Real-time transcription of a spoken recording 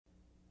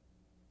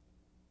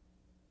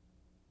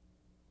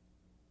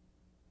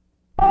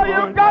Oh,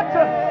 you've got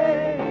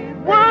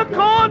to work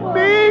on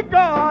me,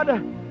 God.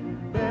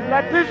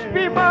 Let this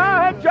be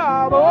my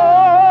job.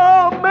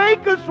 Oh,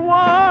 make us one.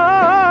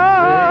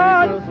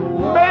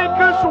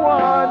 Make us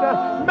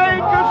one.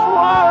 Make us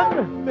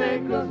one.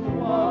 Make us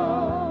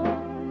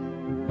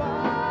one.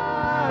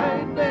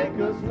 Find, make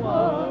us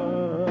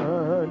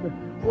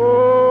one.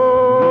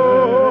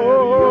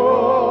 Oh,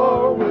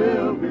 your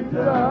will be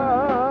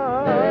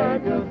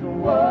done. Make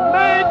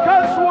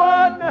us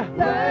one.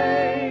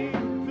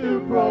 Name to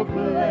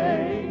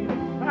proclaim.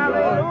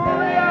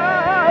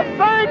 Hallelujah.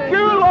 Thank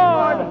you,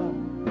 Lord.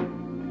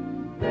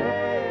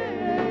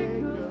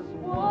 Make us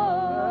one.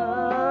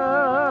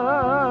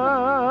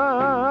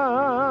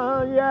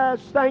 Yes,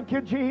 thank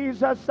you,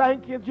 Jesus.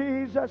 Thank you,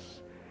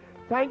 Jesus.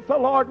 Thank the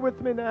Lord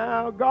with me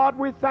now. God,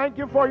 we thank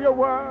you for your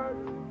word.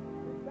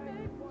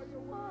 Thank you for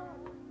your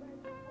word.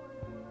 Thank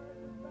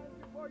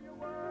you for your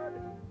word.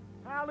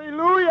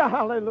 Hallelujah,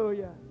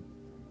 hallelujah.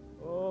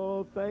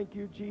 Oh, thank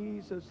you,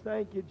 Jesus.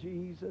 Thank you,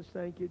 Jesus.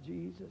 Thank you,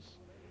 Jesus.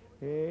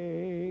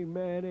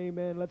 Amen,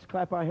 amen. Let's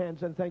clap our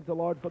hands and thank the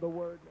Lord for the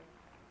word.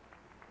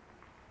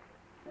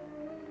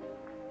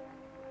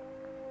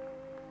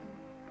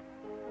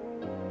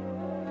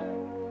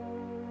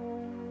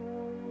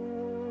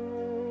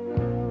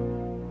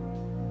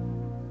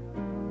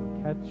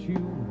 Catch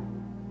you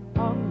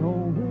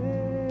unaware.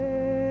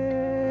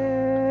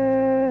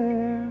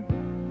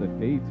 The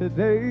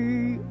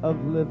day-to-day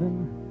of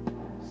living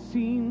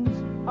seems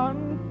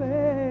unfair.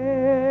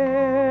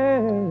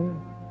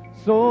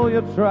 So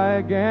you try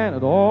again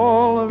at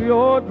all of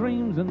your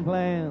dreams and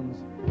plans,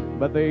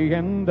 but they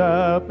end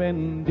up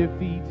in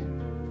defeat.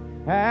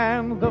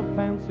 And the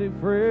fancy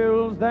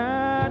frills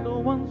that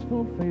once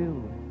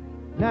fulfilled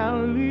now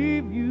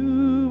leave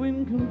you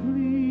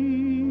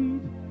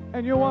incomplete.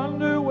 And you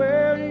wonder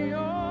where your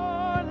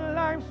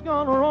life's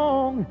gone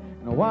wrong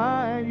and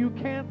why you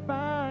can't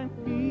find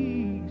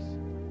peace.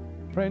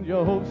 Friend,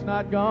 your hope's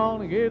not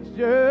gone, it's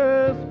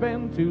just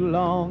been too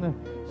long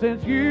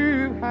since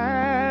you've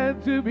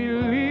had to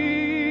believe.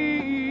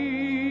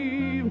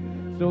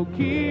 So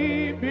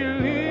keep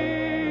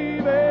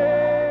believing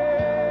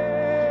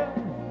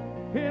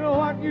in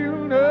what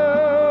you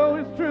know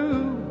is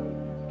true.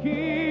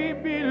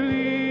 Keep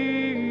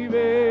believing.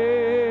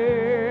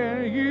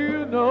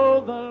 You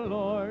know the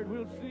Lord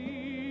will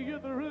see you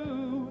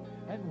through.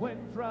 And when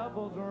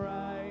troubles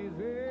rise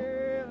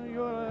in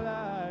your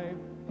life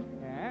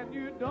and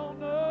you don't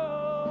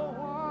know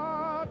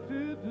what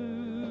to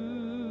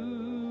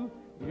do,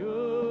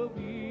 you'll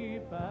be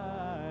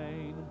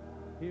fine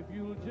if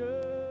you'll just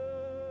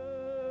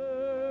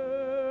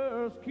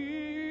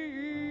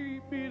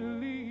keep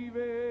believing.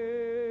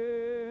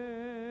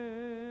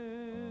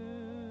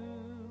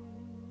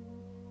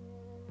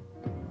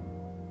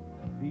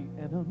 The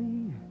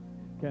enemy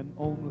can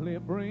only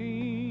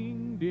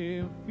bring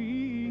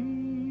defeat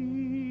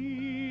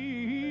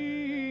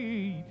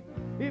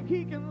if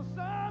he can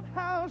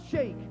somehow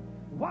shake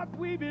what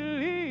we believe.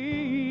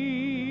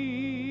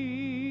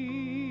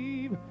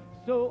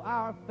 So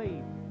our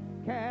faith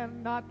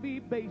cannot be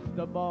based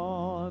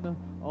upon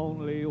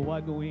only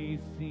what we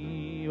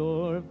see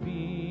or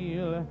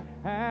feel,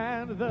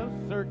 and the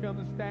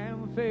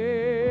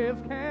circumstances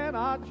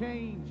cannot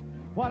change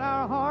what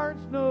our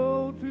hearts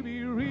know to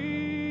be real.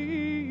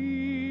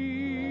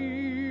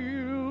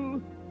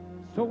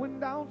 So when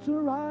doubts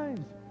arise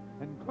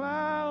and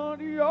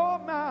cloud your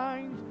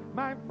minds,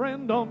 my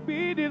friend, don't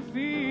be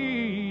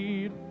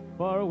deceived,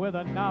 for with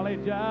the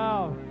knowledge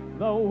of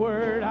the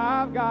Word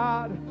of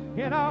God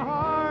in our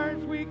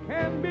hearts we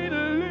can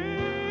believe.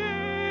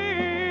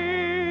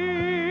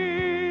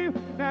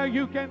 Now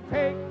you can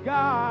take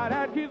God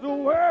at His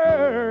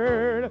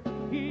word.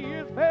 He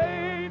is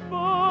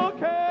faithful,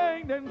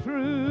 kind, and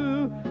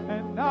true,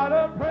 and not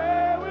a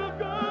prayer will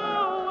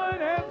go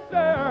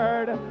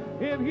unanswered.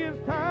 In His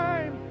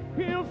time,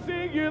 He'll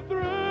see you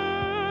through.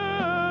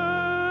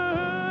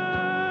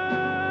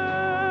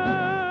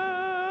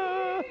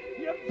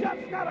 You've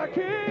just gotta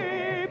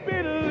keep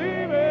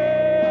believing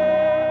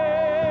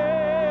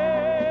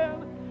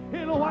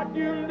in what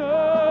you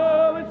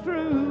know is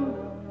true.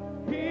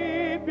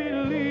 Keep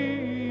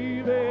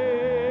believing.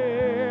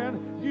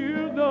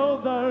 You know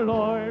the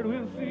Lord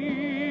will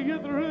see you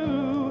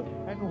through.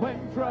 And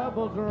when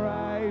troubles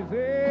rise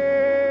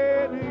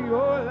in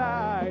your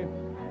life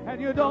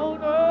and you don't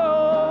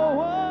know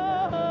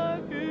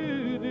what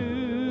to do,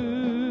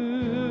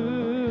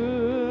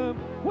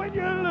 when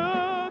you're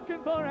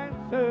looking for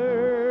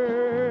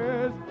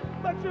answers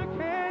but you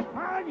can't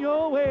find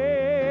your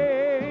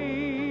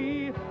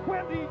way,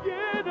 when the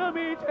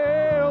enemy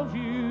tells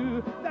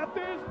you that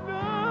there's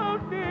no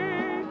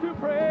need to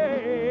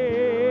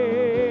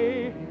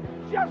pray,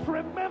 just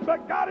remember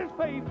God is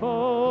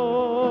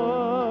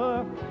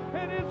faithful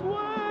and His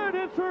word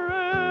is true.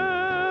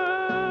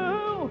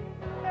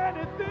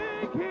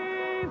 Anything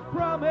He's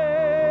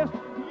promised,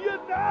 you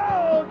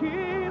know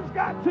He's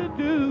got to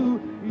do.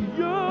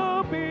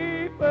 You'll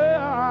be fine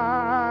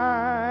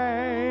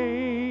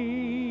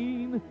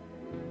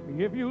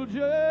if you just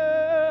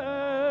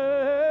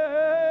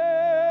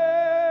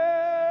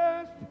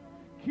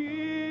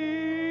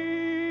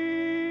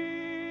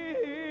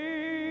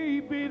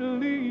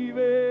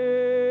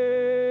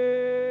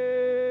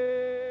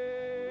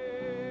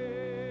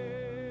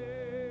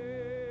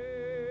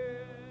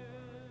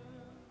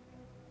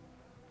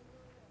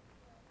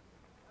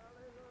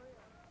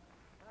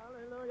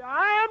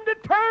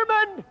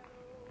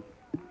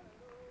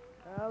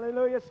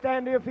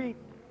stand to your feet.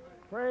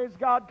 Praise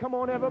God. Come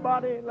on,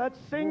 everybody. Let's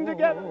sing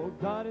together. Oh,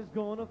 God is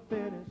gonna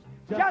finish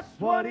Just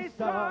what He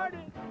started.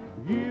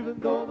 Even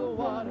though the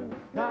water's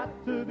got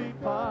to be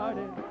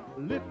parted,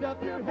 lift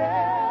up your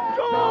head.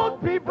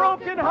 Don't be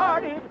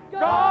brokenhearted.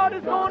 God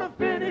is going to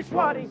finish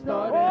what He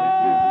started.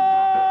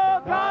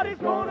 Oh, God is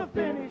going to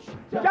finish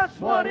just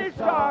what He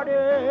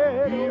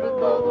started. Even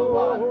though the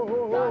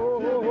water's got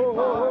to be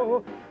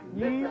parted,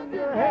 Leave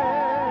your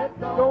head.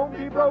 Don't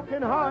be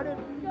brokenhearted.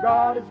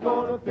 God is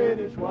going to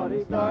finish what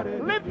He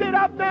started. Lift it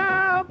up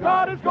now.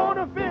 God is going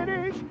to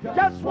finish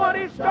just what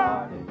He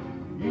started.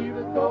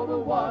 even though the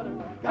water's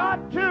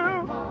Got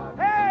to.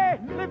 Hey,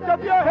 lift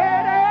up your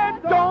head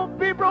and don't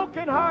be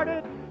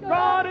brokenhearted.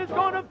 God is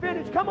going to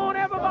finish. Come on,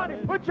 everybody.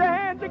 Put your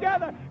hands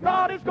together.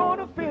 God is going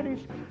to finish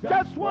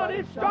just what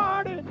He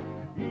started.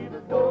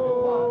 even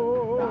though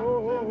the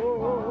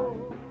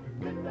water's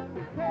lift up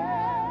your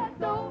head,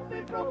 don't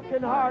be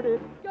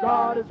Brokenhearted.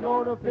 God is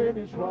going to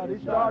finish what He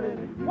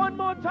started. One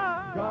more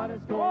time. God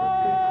is going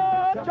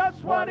Oh, to finish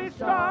just what He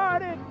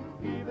started.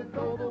 even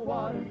though the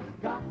water's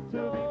got to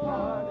be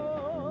parted.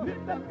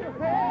 Lift up your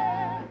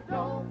head,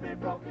 don't be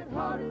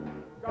brokenhearted.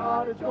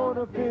 God is going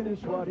to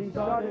finish what He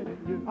started.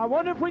 I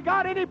wonder if we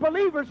got any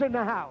believers in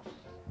the house.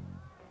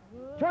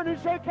 Turn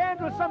and shake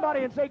hands with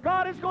somebody and say,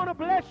 God is going to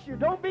bless you.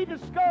 Don't be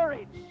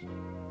discouraged.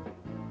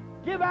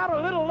 Give out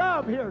a little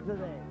love here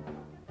today.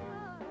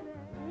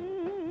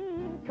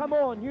 Come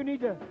on, you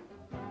need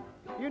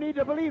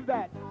to believe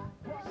that.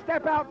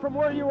 Step out from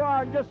where you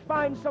are and just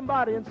find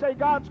somebody and say,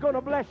 God's going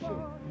to bless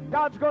you.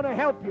 God's going to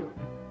help you.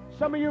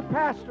 Some of you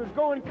pastors,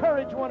 go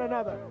encourage one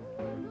another.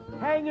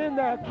 Hang in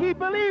there. Keep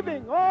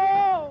believing.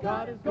 Oh!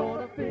 God is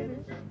going to finish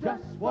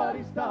just what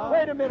He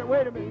started.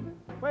 Wait a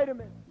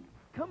minute.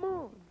 Come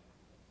on.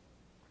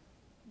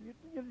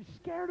 You're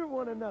scared of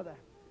one another.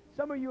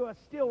 Some of you are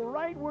still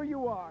right where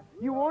you are.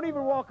 You won't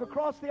even walk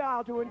across the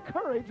aisle to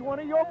encourage one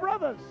of your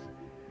brothers.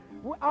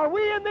 Are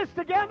we in this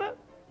together?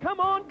 Come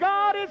on,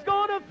 God is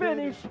going to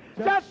finish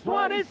just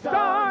what He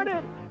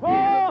started.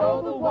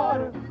 Oh, the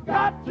water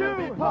got to.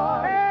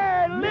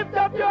 Hey, lift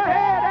up your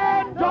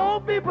head and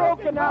don't be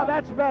broken. Now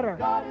that's better.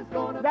 God is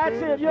going to That's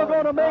it. You're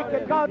going to make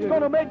it. God's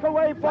going to make a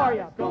way for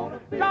you.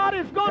 God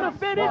is going to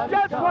finish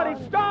just what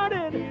He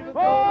started.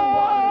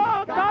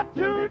 Oh, got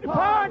to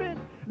departed.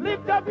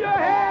 Lift up your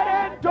head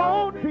and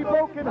don't be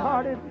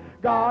brokenhearted.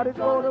 God is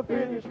going to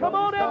finish. Come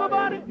on,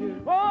 everybody.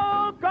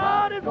 Oh,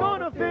 God is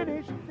going to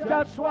finish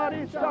just what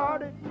He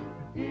started.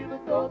 Even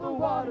though the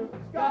water's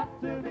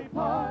got to be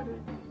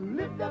parted,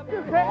 lift up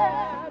your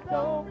head,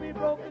 don't be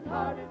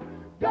brokenhearted.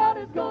 God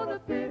is going to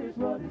finish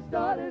what He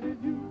started in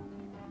you.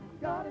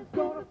 God is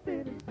going to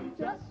finish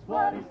just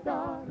what He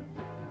started.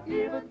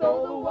 Even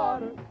though the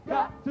water's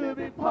got to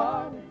be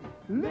parted,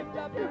 lift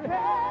up your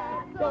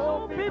head,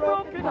 Don't be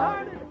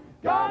brokenhearted.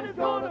 God is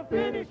going to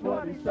finish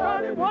what He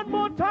started. One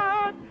more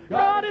time.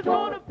 God is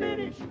going to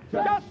finish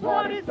just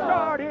what He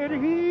started.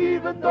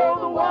 Even though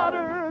the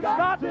water's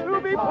got to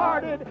be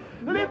parted,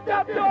 lift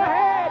up your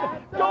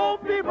head.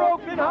 Don't be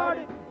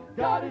brokenhearted.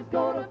 God is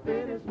going to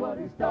finish what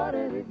He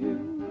started in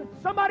you.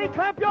 Somebody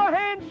clap your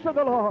hands to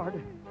the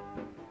Lord.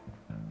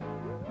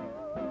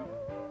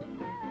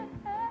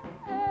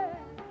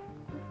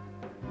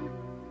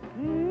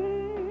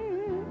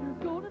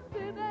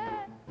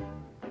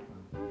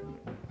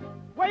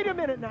 Wait a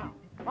minute now.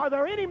 Are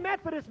there any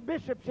Methodist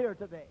bishops here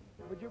today?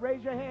 Would you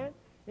raise your hand?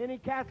 Any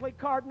Catholic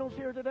cardinals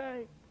here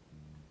today?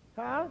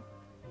 Huh?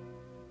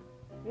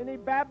 Any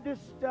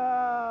Baptist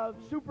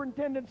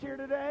superintendents here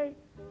today?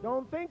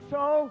 Don't think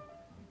so.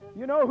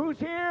 You know who's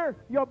here?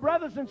 Your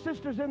brothers and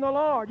sisters in the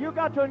Lord. You've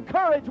got to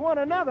encourage one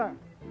another.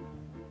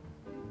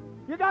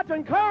 You got to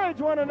encourage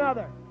one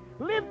another.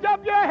 Lift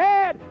up your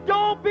head.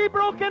 Don't be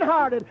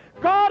brokenhearted.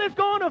 God is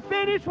going to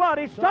finish what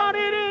He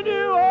started in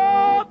you.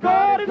 Oh,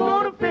 God is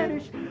going to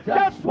finish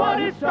just what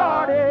He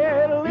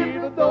started.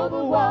 Even though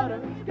the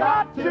water's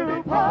Got to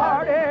be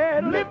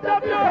parted. Lift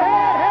up your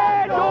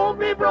head. Don't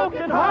be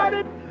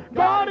brokenhearted.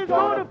 God is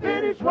going to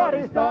finish what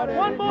He started.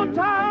 One more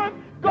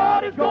time.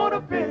 God is going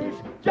to finish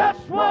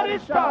just what He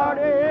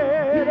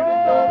started.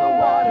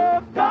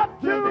 Oh,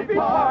 got to be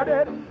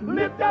parted.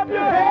 Lift up your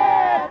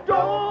head.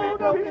 Don't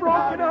be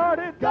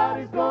brokenhearted.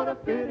 God is going to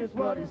finish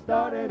what He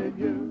started in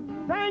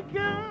you. Thank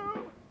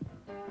you.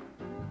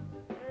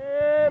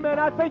 Amen.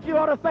 I think you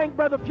ought to thank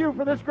Brother Pugh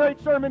for this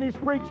great sermon he's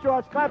preached to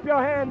us. Clap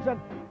your hands and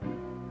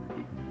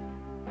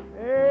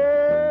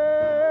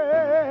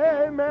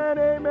amen,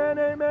 amen,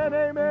 amen,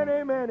 amen,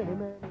 amen,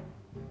 amen.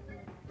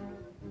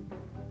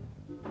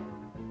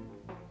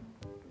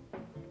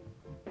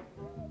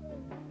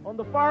 On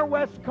the far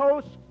west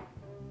coast,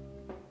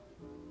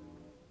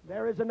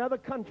 there is another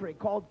country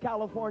called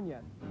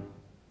California.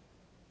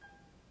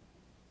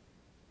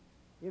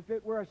 If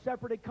it were a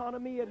separate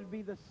economy, it would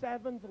be the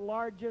 7th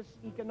largest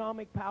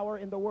economic power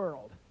in the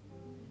world.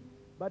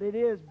 But it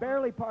is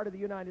barely part of the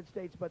United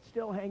States, but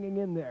still hanging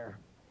in there.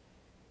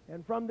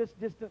 And from this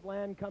distant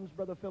land comes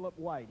Brother Philip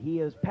White. He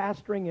is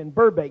pastoring in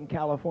Burbank,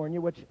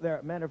 California, which,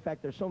 matter of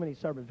fact, there's so many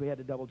suburbs, we had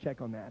to double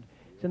check on that.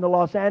 It's in the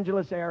Los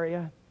Angeles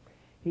area.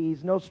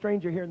 He's no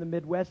stranger here in the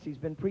Midwest. He's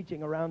been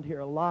preaching around here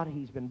a lot.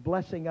 He's been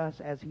blessing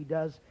us as he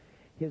does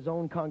his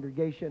own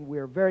congregation. We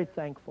are very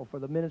thankful for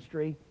the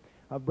ministry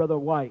of Brother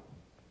White.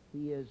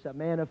 He is a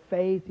man of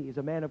faith. He is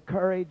a man of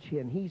courage,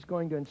 and he's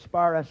going to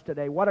inspire us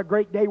today. What a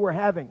great day we're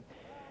having.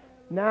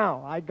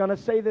 Now, I'm going to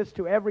say this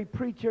to every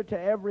preacher, to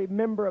every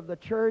member of the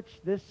church.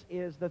 This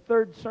is the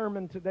third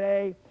sermon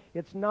today.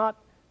 It's not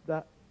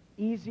the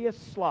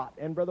easiest slot,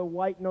 and Brother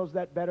White knows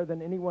that better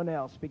than anyone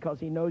else because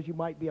he knows you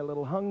might be a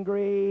little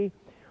hungry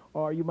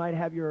or you might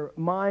have your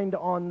mind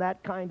on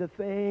that kind of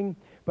thing.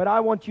 But I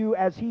want you,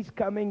 as he's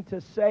coming,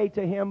 to say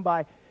to him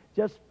by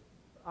just,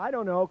 I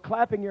don't know,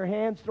 clapping your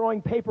hands,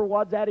 throwing paper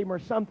wads at him or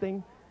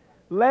something,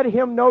 let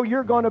him know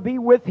you're going to be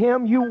with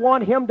him. You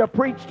want him to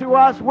preach to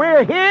us.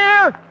 We're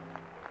here,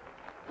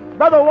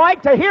 Brother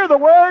White, to hear the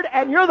Word,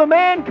 and you're the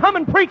man. Come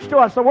and preach to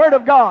us the Word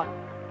of God.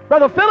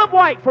 Brother Philip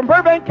White from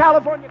Burbank,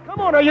 California. Come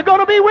on, are you going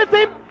to be with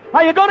him?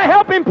 Are you going to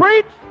help him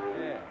preach?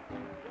 Yeah.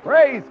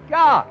 Praise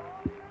God.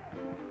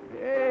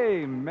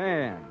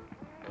 Amen.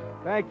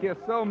 Thank you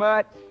so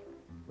much,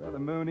 Brother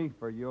Mooney,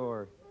 for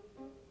your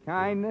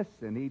kindness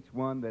and each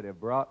one that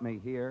have brought me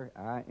here.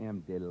 I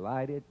am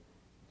delighted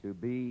to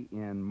be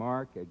in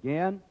Mark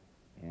again,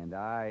 and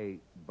I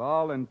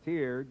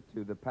volunteered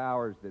to the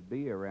powers that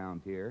be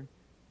around here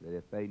that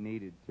if they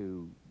needed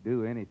to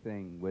do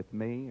anything with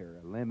me or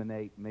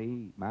eliminate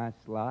me, my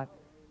slot,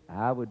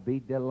 I would be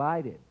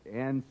delighted.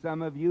 And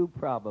some of you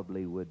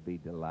probably would be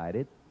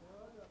delighted.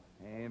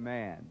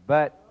 Amen.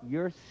 But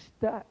you're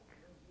stuck.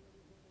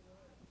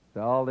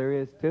 That's all there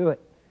is to it.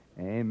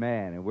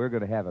 Amen. And we're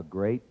going to have a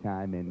great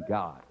time in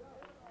God.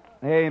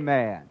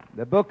 Amen.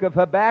 The book of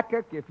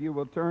Habakkuk, if you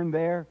will turn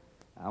there,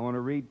 I want to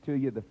read to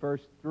you the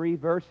first 3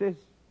 verses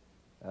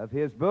of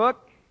his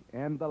book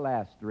and the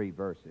last 3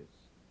 verses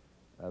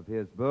of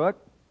his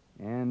book,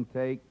 and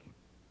take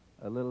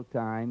a little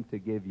time to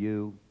give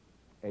you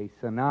a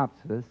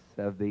synopsis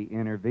of the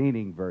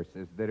intervening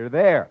verses that are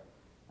there.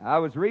 I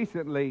was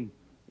recently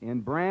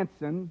in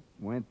Branson,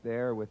 went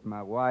there with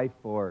my wife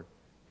for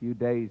a few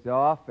days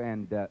off,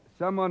 and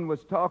someone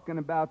was talking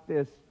about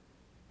this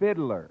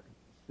fiddler.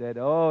 Said,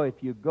 oh, if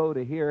you go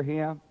to hear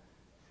him,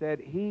 said,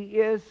 he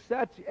is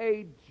such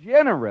a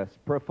generous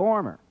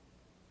performer.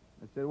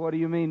 I said, what do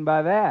you mean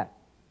by that?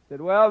 Said,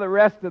 well, the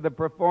rest of the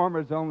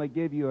performers only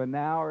give you an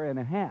hour and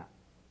a half.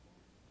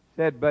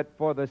 Said, but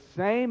for the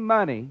same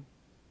money,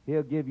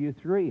 he'll give you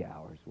 3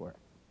 hours worth.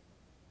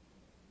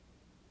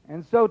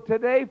 And so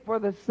today, for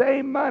the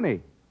same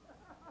money,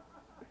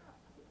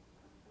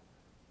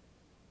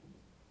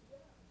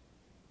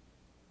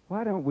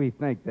 why don't we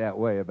think that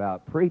way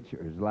about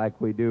preachers like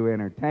we do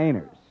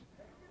entertainers?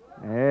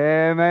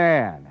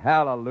 Amen.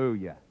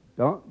 Hallelujah.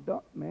 Don't,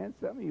 man,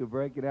 some of you are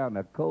breaking out in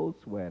a cold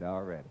sweat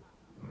already.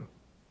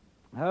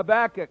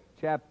 Habakkuk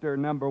chapter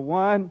number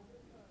 1.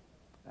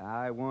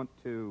 I want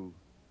to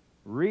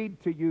read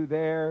to you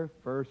there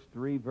first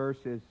 3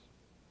 verses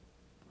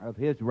of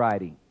his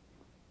writing.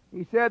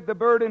 He said, the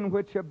burden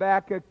which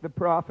Habakkuk the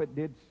prophet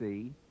did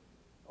see,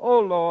 O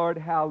Lord,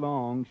 how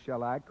long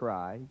shall I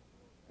cry,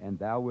 and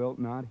thou wilt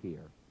not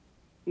hear?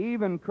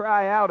 Even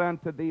cry out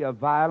unto thee of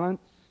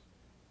violence,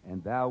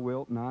 and thou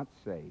wilt not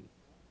save.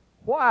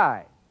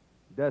 Why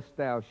dost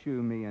thou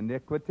shew me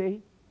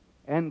iniquity,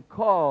 and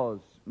cause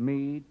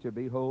me to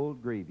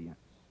behold grievance?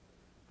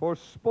 For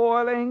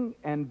spoiling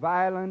and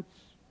violence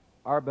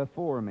are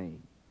before me,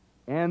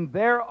 and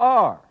there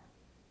are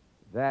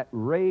that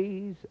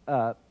raise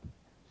up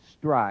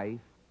strife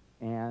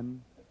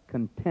and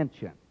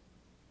contention.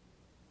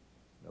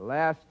 The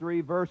last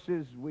 3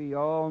 verses we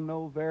all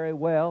know very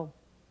well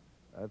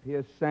of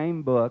his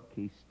same book.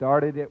 He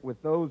started it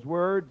with those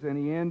words, and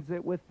he ends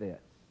it with this.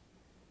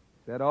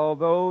 That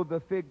although the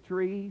fig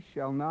tree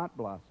shall not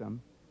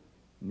blossom,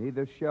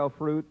 neither shall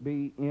fruit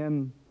be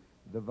in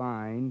the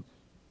vines,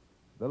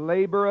 the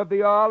labor of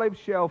the olive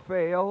shall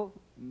fail,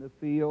 and the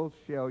fields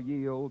shall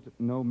yield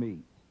no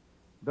meat.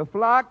 The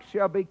flock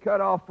shall be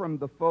cut off from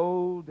the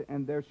fold,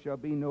 and there shall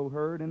be no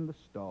herd in the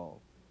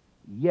stall.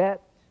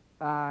 Yet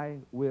I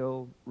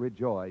will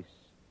rejoice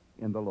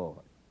in the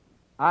Lord.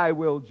 I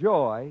will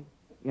joy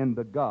in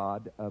the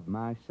God of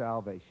my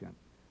salvation.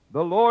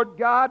 The Lord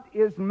God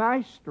is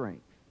my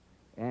strength,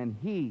 and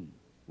he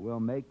will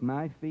make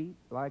my feet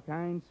like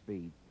hinds'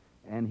 feet,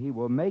 and he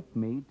will make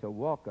me to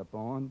walk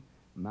upon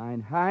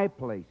mine high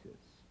places,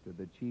 to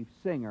the chief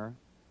singer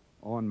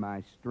on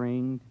my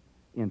stringed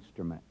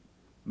instrument.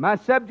 My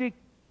subject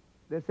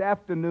this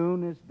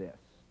afternoon is this: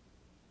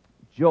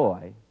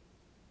 joy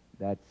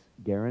that's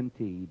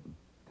guaranteed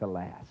to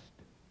last.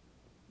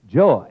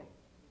 Joy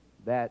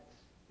that's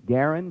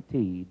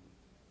guaranteed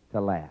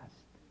to last.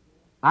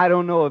 I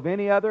don't know of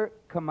any other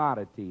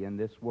commodity in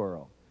this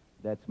world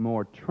that's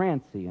more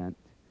transient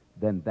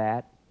than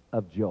that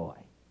of joy.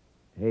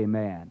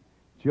 Amen.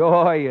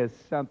 Joy is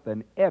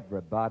something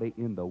everybody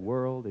in the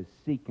world is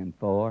seeking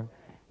for,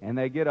 and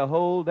they get a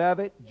hold of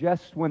it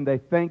just when they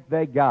think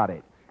they got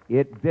it.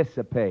 It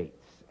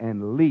dissipates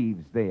and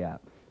leaves them.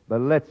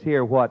 But let's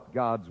hear what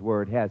God's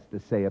Word has to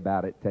say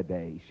about it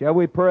today. Shall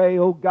we pray?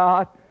 Oh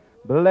God,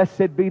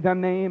 Blessed be the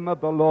name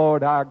of the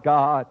Lord our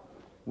God.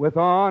 With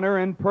honor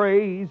and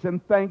praise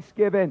and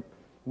thanksgiving,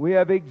 we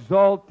have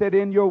exalted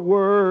in your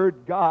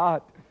word,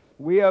 God.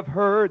 We have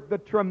heard the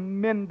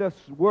tremendous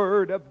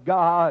word of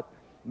God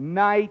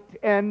night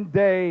and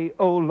day,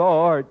 O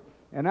Lord.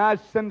 And I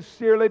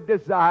sincerely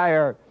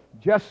desire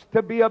just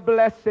to be a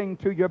blessing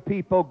to your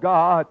people,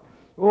 God.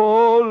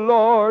 O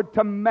Lord,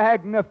 to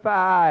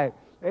magnify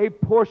a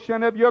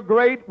portion of your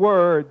great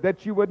word,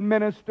 that you would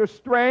minister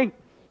strength,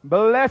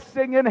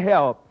 blessing, and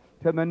help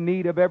to the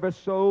need of every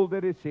soul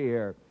that is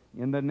here.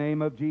 In the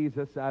name of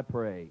Jesus I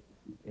pray.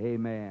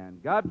 Amen.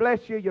 God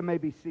bless you. You may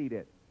be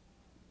seated.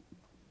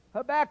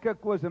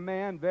 Habakkuk was a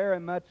man very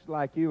much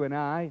like you and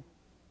I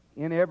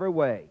in every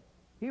way.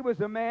 He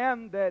was a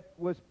man that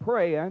was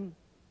praying,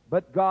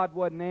 but God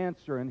wasn't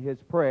answering his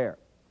prayer.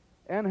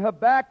 And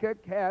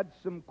Habakkuk had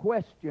some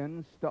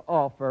questions to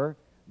offer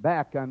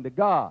back unto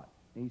God.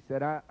 He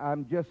said,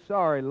 I'm just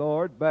sorry,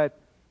 Lord, but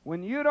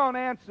when you don't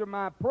answer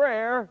my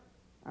prayer,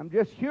 I'm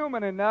just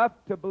human enough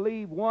to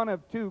believe one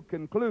of two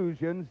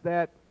conclusions,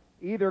 that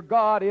either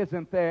God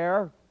isn't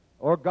there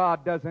or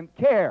God doesn't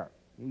care.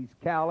 He's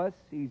callous,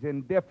 he's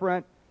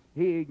indifferent,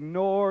 he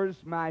ignores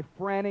my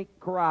frantic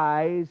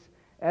cries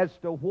as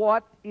to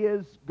what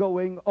is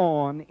going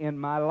on in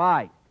my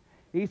life.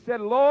 He said,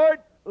 Lord,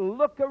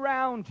 look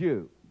around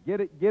you.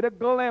 Get a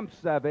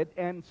glimpse of it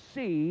and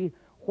see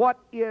what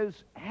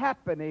is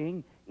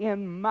happening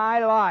in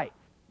my life,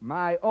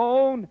 my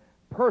own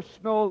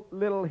personal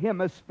little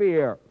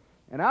hemisphere.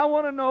 And I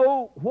want to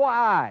know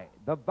why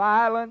the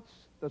violence,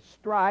 the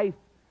strife,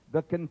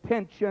 the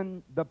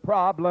contention, the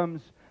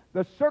problems,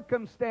 the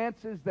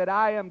circumstances that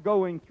I am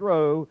going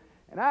through.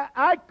 And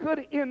I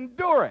could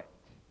endure it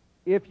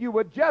if you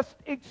would just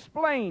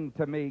explain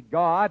to me,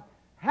 God,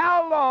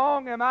 how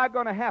long am I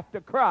going to have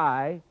to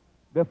cry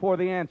before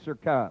the answer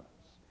comes?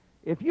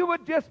 If you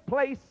would just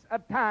place a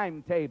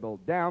timetable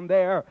down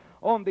there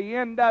on the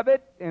end of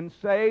it and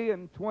say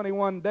in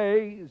 21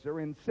 days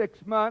or in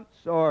 6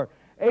 months or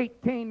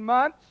 18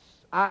 months,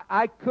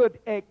 I could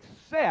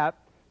accept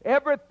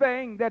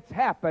everything that's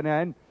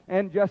happening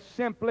and just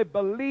simply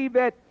believe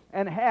it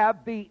and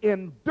have the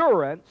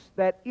endurance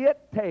that it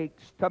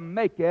takes to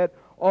make it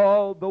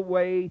all the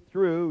way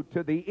through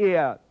to the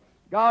end.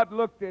 God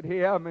looked at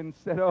him and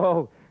said,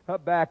 oh,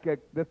 Habakkuk,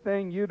 the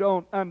thing you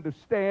don't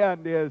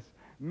understand is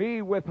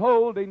me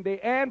withholding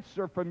the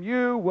answer from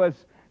you was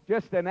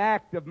just an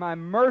act of my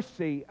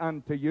mercy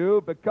unto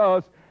you,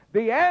 because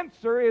the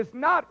answer is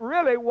not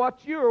really what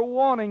you're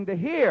wanting to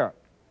hear.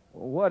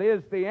 Well, what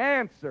is the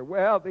answer?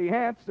 Well, the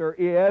answer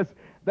is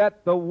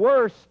that the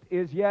worst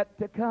is yet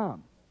to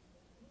come.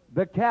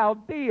 The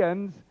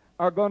Chaldeans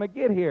are going to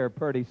get here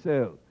pretty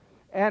soon.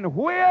 And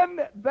when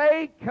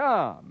they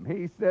come,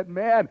 he said,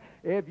 man,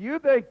 if you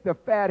think the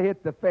fat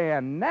hit the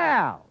fan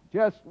now,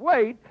 just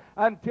wait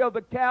until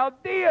the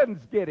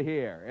Chaldeans get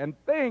here. And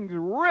things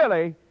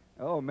really,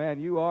 oh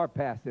man, you are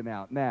passing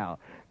out now.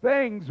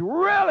 Things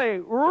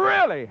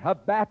really,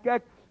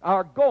 Habakkuk,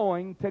 are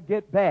going to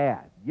get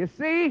bad. You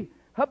see,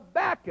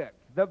 Habakkuk,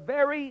 the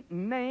very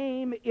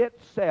name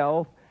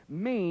itself,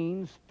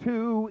 means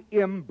to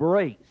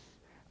embrace.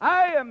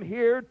 I am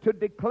here to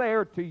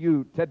declare to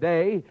you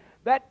today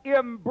that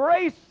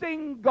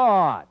embracing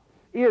God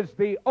is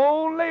the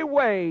only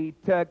way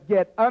to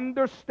get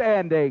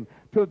understanding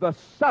to the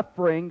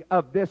suffering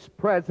of this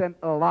present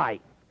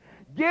life.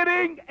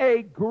 Getting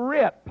a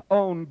grip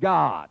on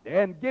God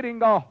and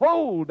getting a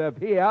hold of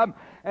Him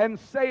and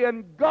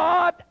saying,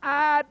 God,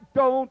 I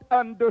don't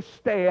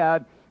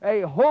understand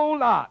a whole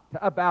lot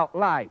about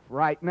life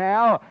right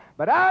now,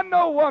 but I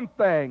know one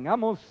thing.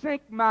 I'm going to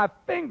sink my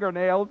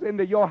fingernails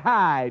into your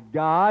hide,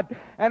 God,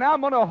 and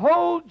I'm going to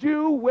hold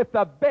you with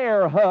a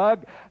bear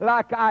hug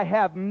like I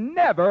have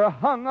never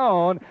hung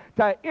on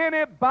to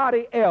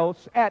anybody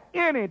else at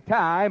any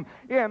time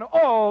in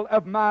all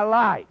of my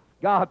life.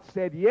 God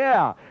said,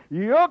 yeah,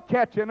 you're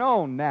catching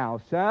on now,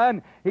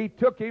 son. He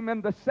took him in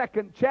the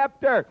 2nd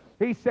chapter.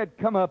 He said,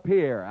 come up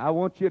here. I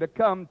want you to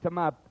come to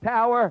my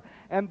tower.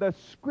 And the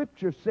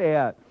Scripture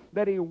said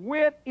that he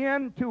went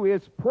into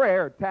his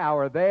prayer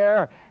tower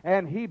there,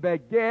 and he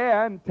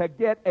began to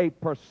get a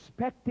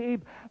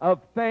perspective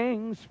of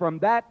things from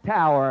that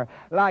tower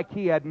like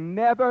he had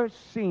never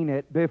seen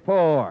it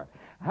before.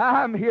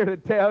 I'm here to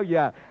tell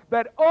you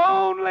that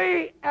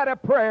only at a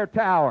prayer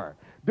tower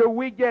do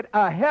we get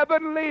a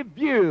heavenly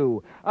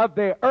view of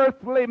the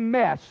earthly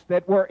mess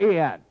that we're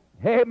in.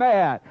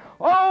 Amen.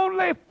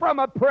 Only from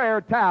a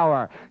prayer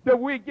tower do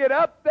we get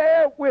up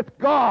there with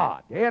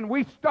God and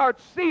we start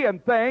seeing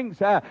things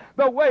the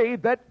way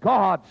that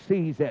God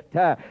sees it.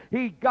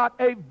 He got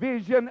a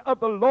vision of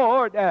the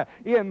Lord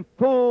in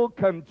full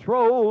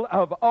control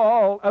of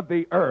all of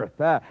the earth.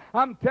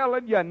 I'm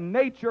telling you,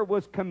 nature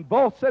was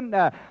convulsing.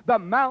 The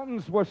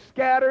mountains were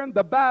scattering.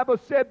 The Bible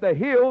said the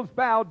hills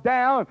bowed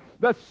down.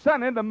 The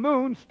sun and the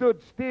moon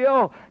stood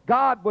still.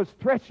 God was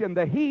threshing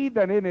the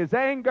heathen in His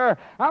anger.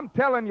 I'm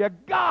telling you,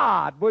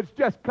 God was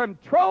just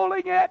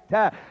controlling it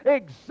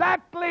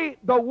exactly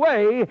the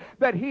way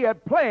that He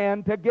had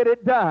planned to get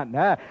it done.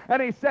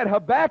 And He said,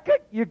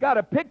 Habakkuk, you got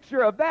a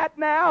picture of that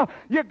now?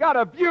 You got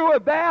a view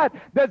of that?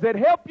 Does it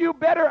help you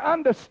better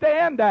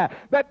understand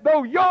that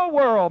though your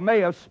world may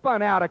have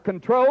spun out of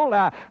control,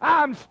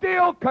 I'm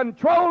still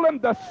controlling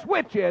the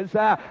switches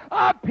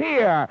up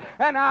here,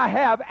 and I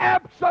have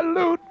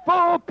absolute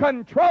full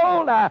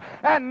control,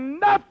 and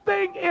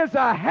nothing is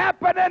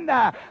happening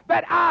that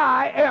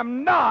I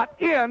am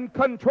not in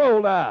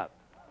control of.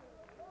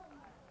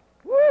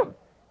 Woo!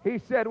 He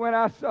said, when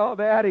I saw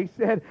that, he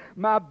said,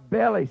 my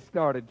belly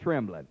started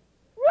trembling.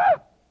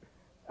 Woo!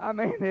 I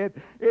mean,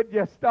 it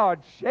just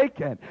started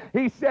shaking.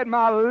 He said,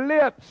 my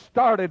lips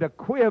started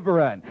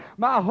a-quivering.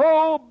 My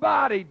whole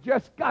body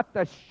just got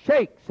the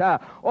shakes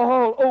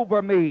all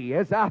over me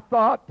as I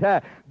thought,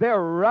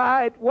 they're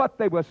right what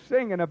they were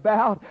singing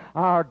about.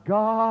 Our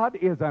God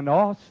is an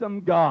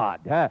awesome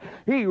God.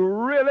 He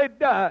really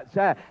does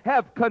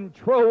have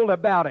control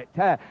about it.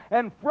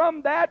 And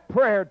from that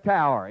prayer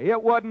tower,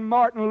 it wasn't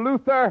Martin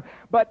Luther,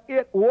 but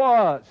it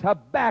was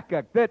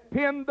Habakkuk that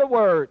penned the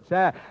words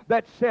that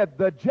said,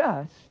 the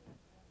just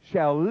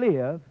shall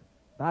live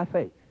by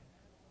faith.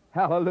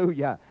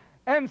 Hallelujah.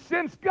 And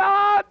since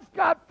God's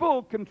got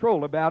full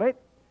control about it,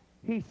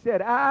 He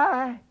said,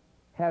 I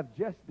have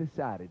just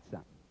decided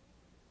something.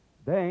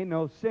 There ain't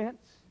no sense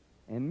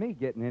in me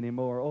getting any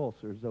more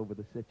ulcers over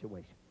the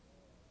situation.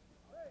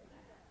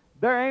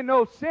 There ain't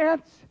no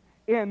sense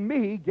in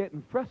me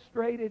getting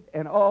frustrated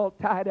and all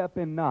tied up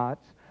in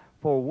knots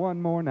for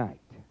one more night.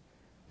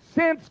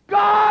 Since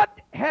God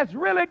has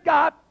really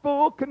got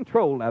full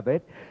control of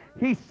it,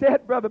 He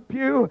said, Brother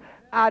Pugh,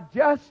 I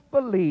just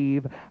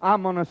believe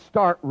I'm going to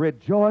start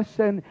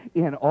rejoicing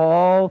in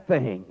all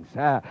things.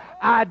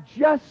 I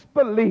just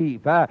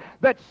believe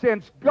that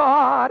since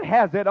God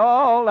has it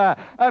all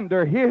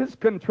under His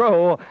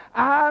control,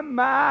 I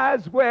might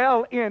as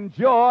well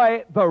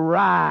enjoy the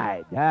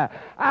ride.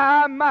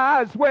 I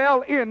might as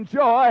well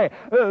enjoy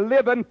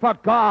living for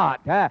God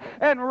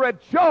and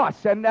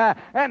rejoicing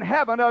and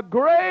having a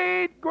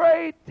great,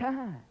 great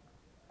time.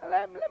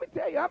 Let me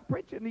tell you, I'm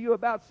preaching to you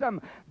about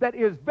something that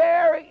is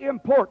very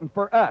important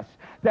for us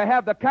to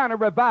have the kind of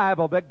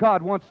revival that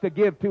God wants to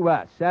give to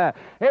us.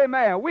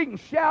 Amen. We can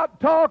shout,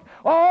 talk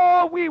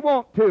all we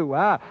want to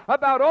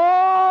about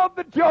all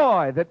the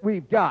joy that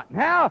we've got and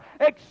how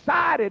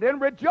excited and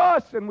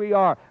rejoicing we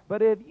are. But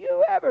have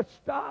you ever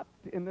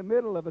stopped in the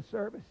middle of a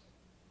service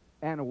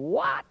and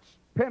watched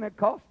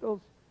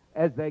Pentecostals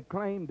as they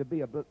claim to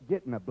be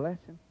getting a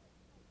blessing?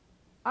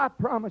 I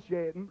promise you,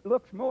 it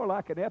looks more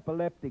like an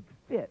epileptic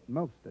fit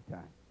most of the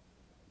time.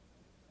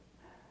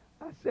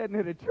 I said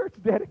in a church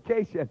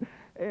dedication,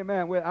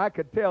 amen, well, I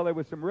could tell there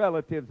was some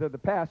relatives of the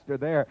pastor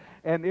there,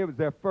 and it was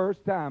their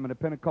first time in a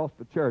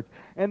Pentecostal church.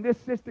 And this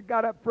sister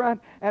got up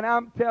front, and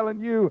I'm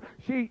telling you,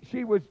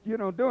 she was,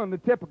 doing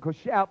the typical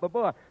shout, but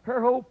boy,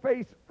 her whole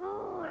face,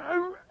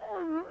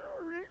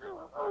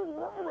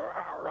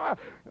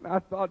 and I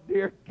thought,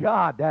 dear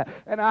God,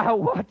 and I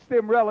watched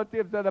them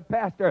relatives of the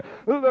pastor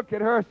look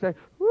at her and say,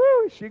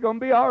 whoo, is she going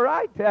to be all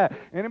right?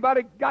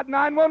 Anybody got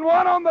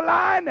 911 on the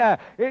line?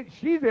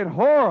 She's in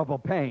horrible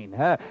pain.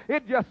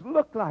 It just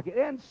looked like it.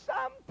 And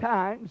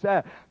sometimes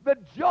the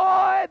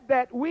joy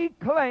that we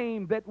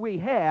claim that we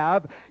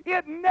have,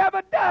 it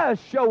never does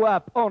show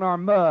up on our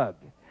mug.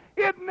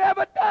 It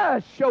never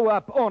does show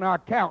up on our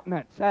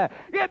countenance.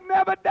 It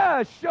never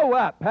does show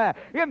up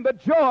in the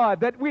joy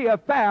that we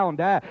have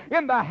found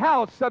in the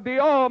house of the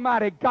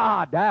Almighty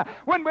God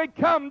when we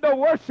come to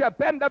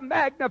worship and to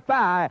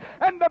magnify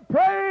and to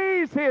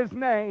praise His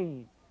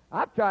name.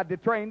 I've tried to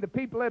train the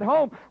people at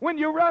home. When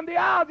you run the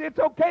aisles, it's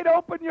okay to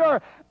open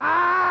your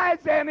eyes,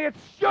 and it's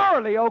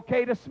surely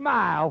okay to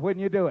smile when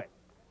you do it.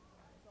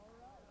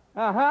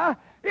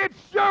 It's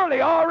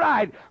surely all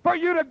right for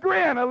you to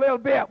grin a little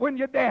bit when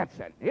you're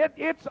dancing.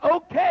 It's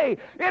okay.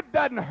 It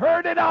doesn't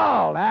hurt at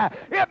all.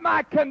 It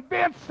might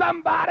convince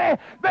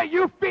somebody that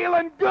you're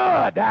feeling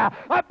good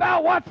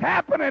about what's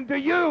happening to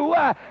you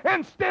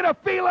instead of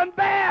feeling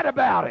bad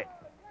about it.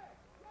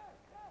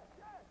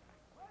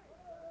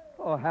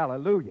 Oh,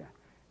 hallelujah.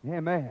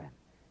 Amen.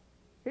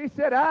 He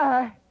said,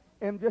 I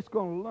am just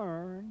going to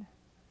learn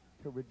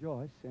to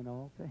rejoice in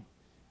all things.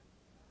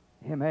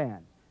 Amen.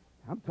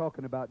 I'm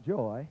talking about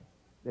joy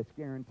that's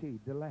guaranteed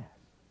to last.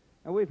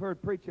 Now, we've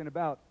heard preaching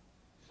about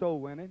soul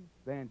winning,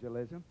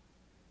 evangelism,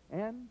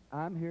 and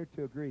I'm here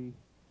to agree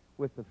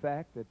with the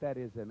fact that that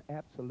is an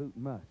absolute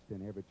must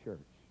in every church.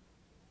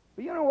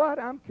 But you know what?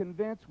 I'm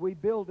convinced we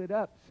build it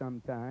up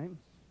sometimes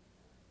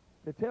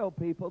to tell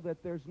people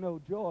that there's no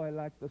joy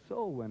like the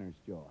soul winner's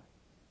joy.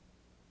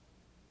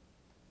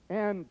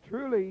 And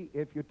truly,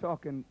 if you're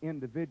talking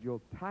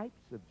individual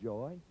types of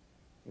joy,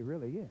 it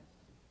really is.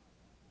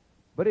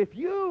 But if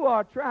you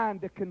are trying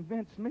to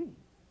convince me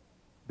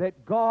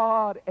that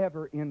God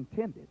ever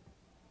intended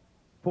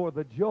for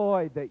the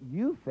joy that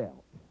you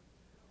felt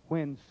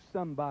when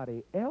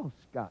somebody else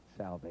got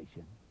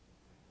salvation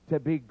to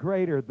be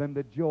greater than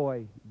the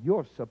joy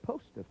you're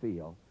supposed to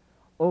feel,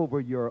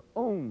 over your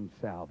own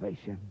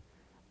salvation,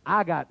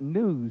 I got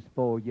news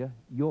for you.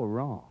 You're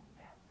wrong.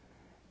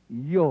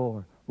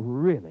 You're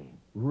really,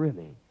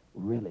 really,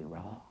 really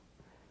wrong.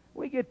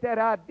 We get that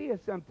idea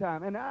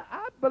sometime, and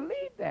I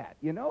believe that.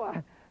 You know,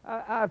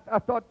 I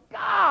thought,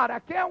 God, I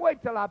can't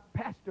wait till I've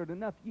pastored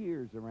enough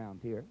years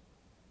around here.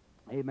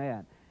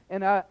 Amen.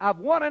 And I've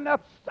won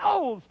enough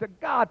souls to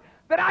God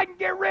that I can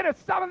get rid of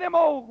some of them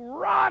old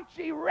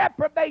raunchy,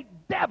 reprobate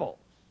devils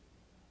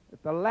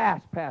that the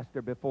last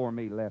pastor before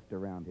me left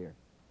around here.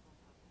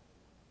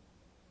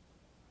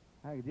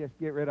 I could just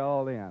get rid of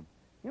all them.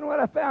 You know what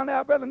I found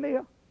out, Brother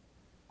Neil?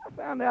 I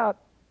found out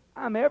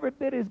I'm every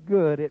bit as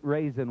good at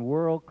raising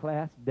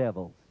world-class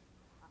devils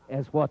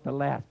as what the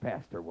last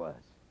pastor was.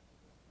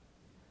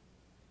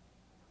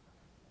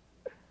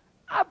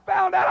 I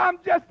found out I'm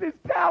just as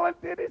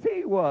talented as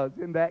he was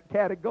in that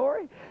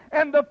category.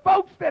 And the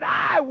folks that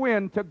I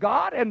win to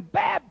God and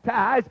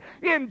baptize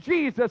in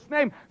Jesus'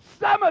 name,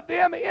 some of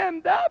them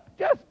end up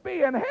just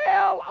being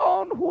hell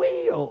on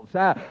wheels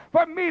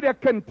for me to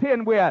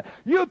contend with.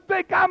 You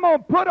think I'm going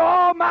to put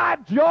all my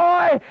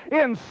joy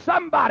in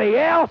somebody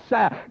else?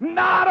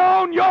 Not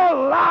on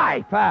your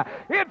life.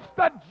 It's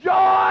the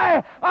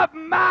joy of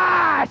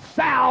my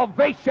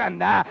salvation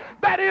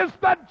that is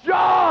the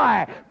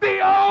joy, the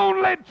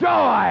only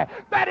joy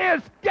that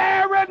is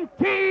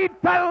guaranteed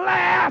to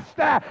last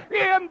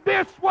in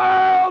this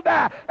world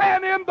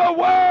and in the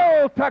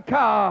world to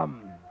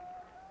come.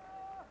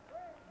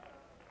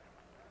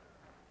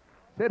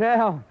 Sit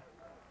down.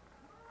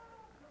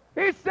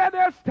 He said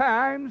there's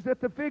times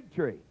that the fig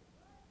tree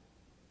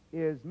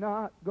is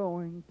not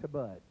going to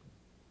bud.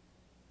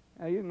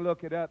 Now you can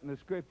look it up in the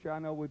scripture. I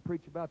know we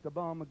preach about the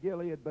balm of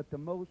Gilead, but the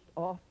most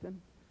often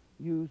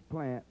used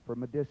plant for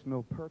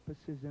medicinal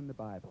purposes in the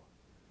Bible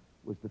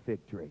was the fig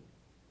tree.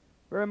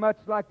 Very much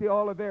like the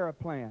aloe vera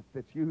plant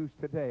that's used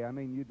today. I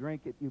mean, you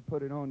drink it, you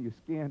put it on your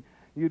skin,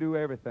 you do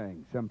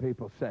everything, some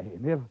people say,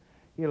 and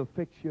it'll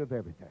fix you of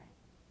everything.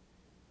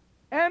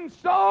 And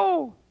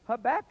so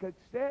Habakkuk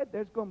said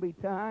there's going to be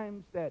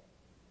times that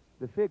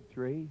the fig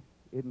tree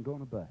isn't going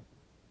to bud.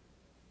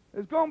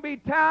 There's going to be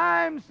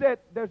times that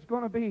there's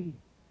going to be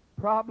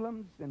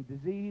problems and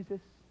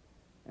diseases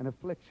and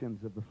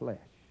afflictions of the flesh,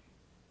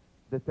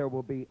 that there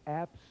will be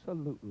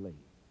absolutely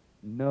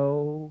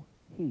no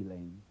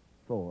healing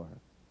for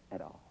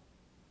at all.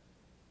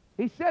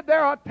 He said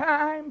there are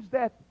times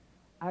that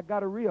I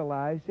got to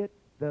realize it,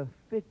 the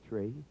fig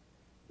tree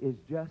is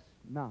just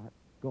not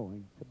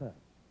going to bud.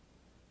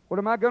 What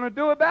am I going to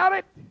do about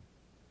it?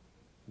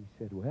 He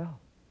said, well,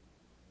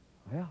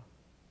 let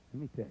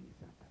me tell you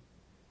something.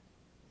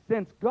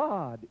 Since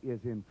God is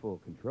in full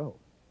control,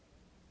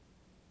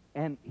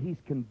 and He's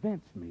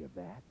convinced me of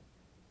that,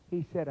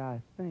 He said,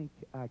 I think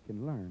I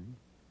can learn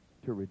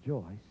to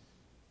rejoice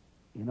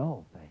in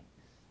all things.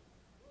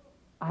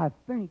 I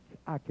think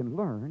I can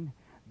learn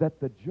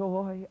that the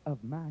joy of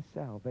my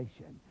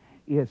salvation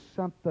is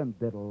something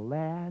that'll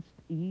last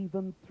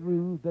even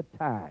through the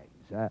times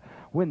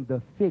when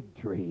the fig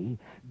tree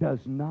does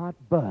not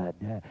bud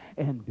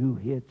and do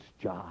its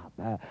job.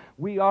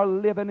 We are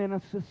living in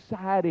a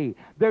society.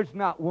 There's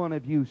not one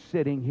of you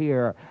sitting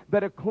here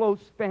that a close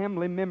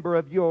family member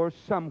of yours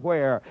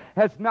somewhere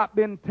has not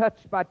been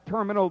touched by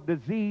terminal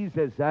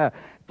diseases,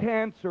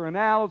 cancer and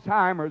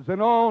Alzheimer's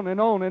and on and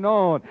on and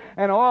on,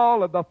 and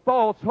all of the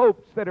false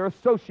hopes that are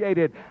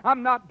associated.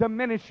 I'm not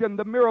diminishing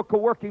the miracle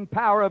working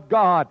power of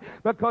God,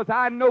 because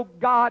I know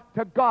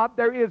to God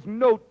there is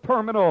no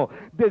terminal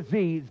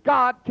disease.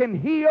 God can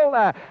heal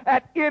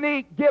at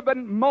any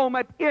given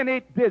moment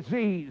any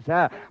disease,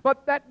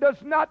 but that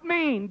does not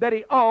mean that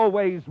He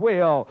always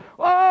will.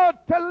 Oh,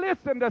 to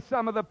listen to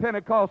some of the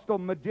Pentecostal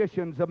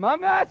magicians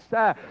among us,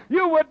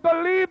 you would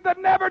believe the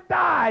never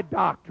die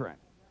doctrine.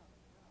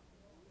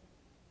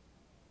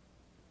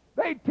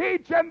 They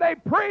teach and they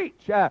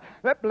preach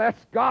that, bless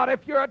God,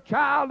 if you're a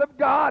child of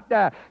God,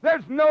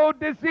 there's no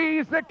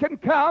disease that can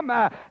come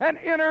and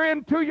enter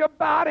into your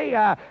body.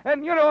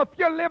 And, you know, if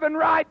you're living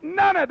right,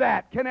 none of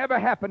that can ever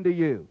happen to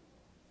you.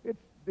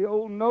 It's the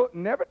old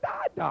never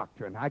die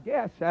doctrine, I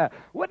guess.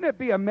 Wouldn't it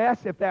be a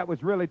mess if that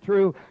was really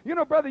true? You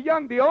know, Brother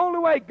Young, the only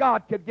way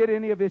God could get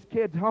any of His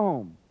kids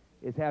home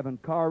is having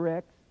car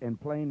wrecks and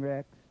plane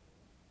wrecks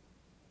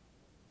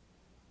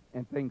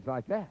and things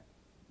like that.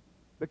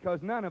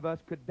 Because none of us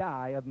could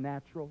die of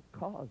natural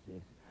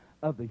causes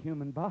of the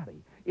human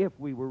body if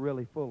we were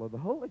really full of the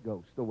Holy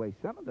Ghost, the way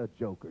some of the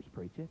jokers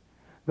preach it,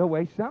 the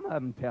way some of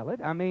them tell it.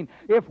 I mean,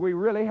 if we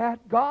really had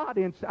God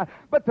inside.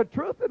 But the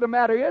truth of the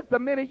matter is, the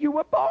minute you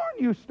were born,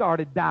 you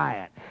started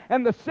dying.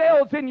 And the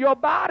cells in your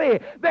body,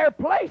 they're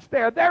placed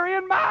there. They're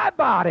in my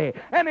body.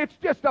 And it's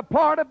just a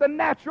part of the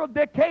natural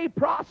decay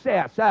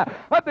process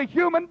of the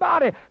human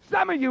body.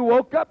 Some of you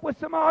woke up with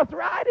some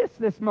arthritis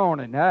this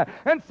morning,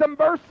 and some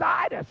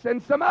bursitis,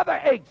 and some other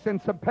aches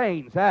and some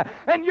pains.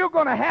 And you're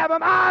going to have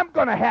them. I'm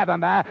going to have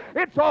them.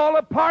 It's all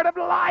a part of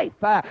life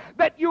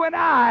that you and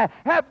I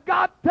have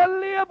got to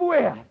live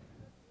with.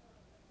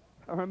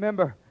 I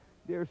remember,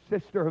 dear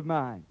sister of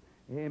mine,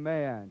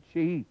 amen,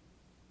 she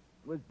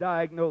was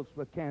diagnosed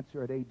with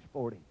cancer at age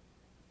 40.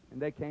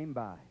 And they came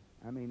by.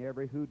 I mean,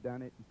 every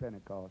whodunit in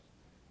Pentecost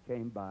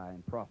came by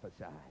and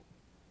prophesied.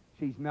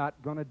 She's not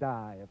going to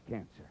die of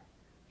cancer.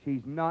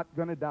 She's not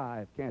going to die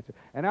of cancer.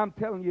 And I'm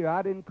telling you,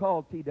 I didn't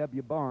call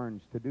T.W.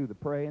 Barnes to do the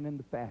praying and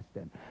the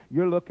fasting.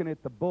 You're looking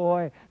at the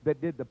boy that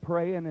did the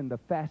praying and the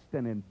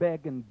fasting and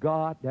begging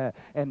God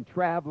and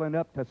traveling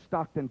up to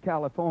Stockton,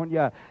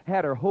 California,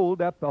 had her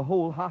hold up the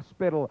whole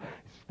hospital,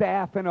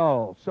 staff and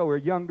all, so her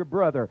younger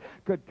brother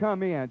could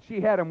come in.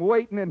 She had him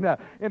waiting in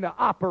the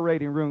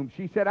operating room.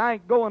 She said, I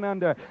ain't going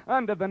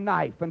under the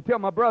knife until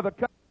my brother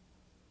comes.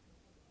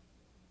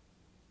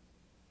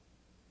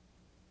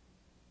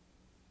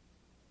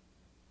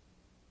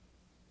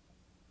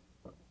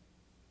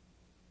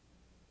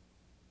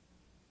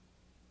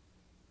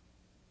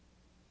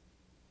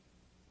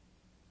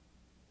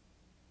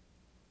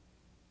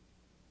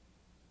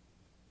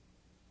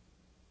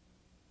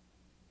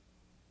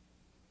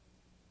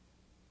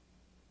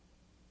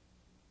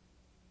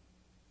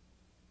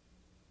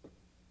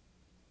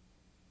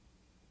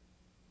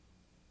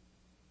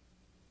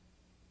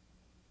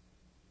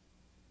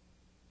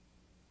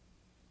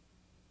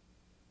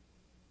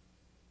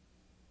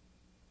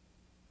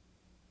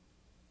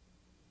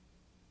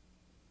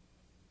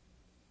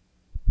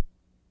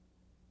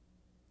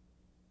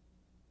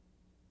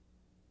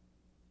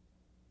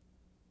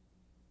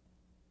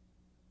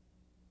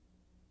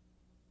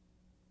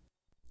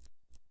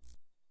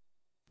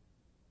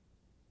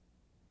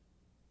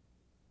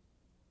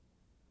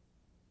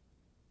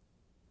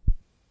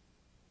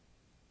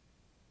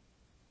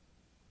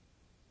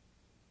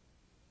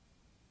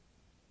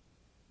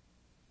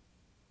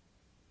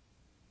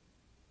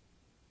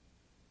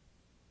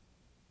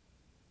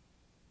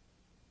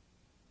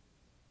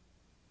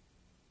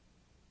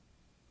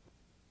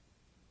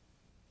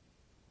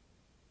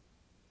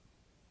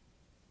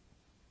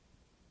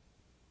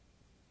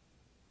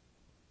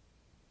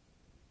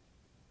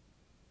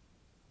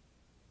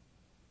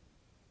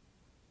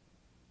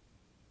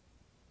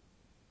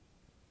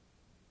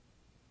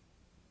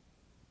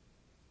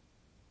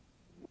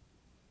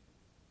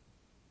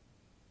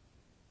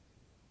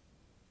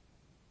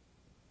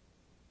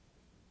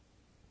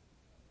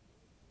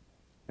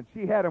 And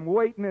she had him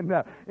waiting in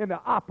the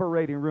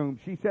operating room.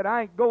 She said,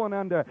 I ain't going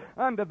under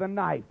the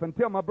knife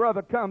until my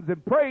brother comes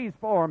and prays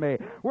for me.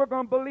 We're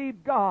going to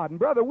believe God. And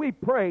brother, we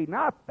prayed and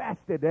I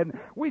fasted and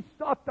we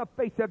sought the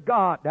face of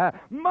God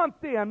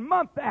month in,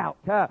 month out.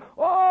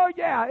 Oh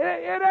yeah,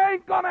 it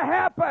ain't going to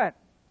happen. I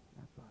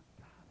thought,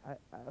 God,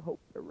 I hope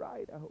they're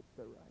right. I hope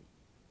they're right.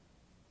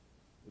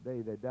 The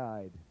day they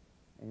died,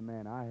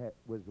 amen,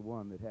 was the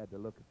one that had to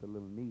look at the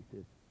little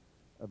nieces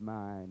of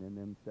mine and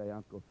then say,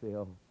 Uncle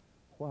Phil,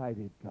 why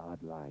did God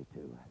lie to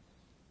us?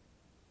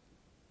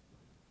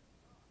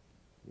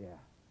 Yeah,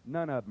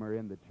 none of them are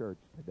in the church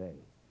today.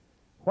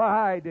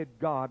 Why did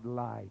God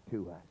lie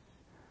to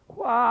us?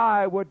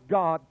 Why would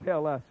God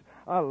tell us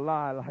a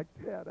lie like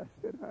that? I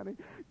said, honey,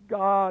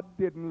 God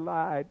didn't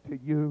lie to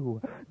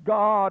you.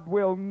 God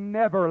will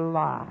never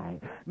lie.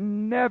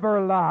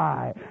 Never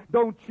lie.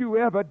 Don't you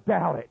ever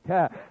doubt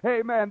it.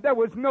 Amen. There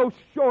was no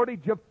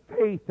shortage of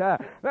faith.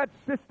 That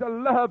sister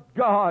loved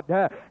God.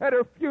 At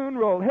her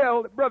funeral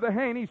held at Brother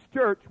Haney's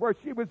church where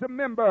she was a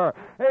member.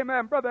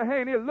 Amen. Brother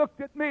Haney looked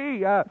at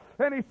me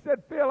and he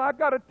said, Phil, I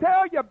got to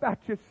tell you about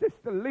your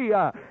sister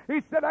Leah.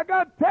 He said, I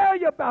got to tell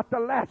you about the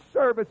last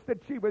service that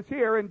she was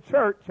here in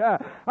church.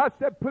 I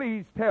said,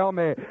 please tell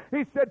me.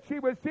 He said, she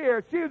was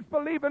here. She was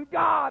believing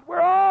God.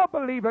 We're all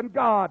believing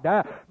God.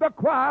 The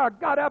choir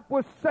got up,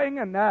 was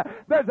singing.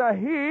 There's a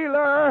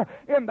healer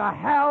in the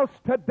house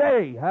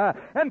today.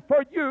 And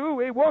for you,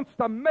 he wants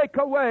to make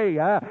a way.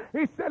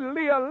 He said,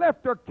 Leah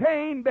left her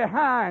cane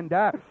behind.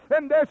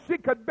 And there she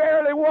could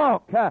barely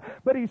walk.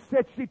 But he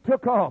said she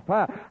took off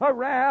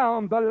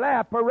around the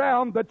lap,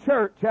 around the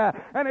church.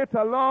 And it's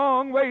a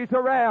long ways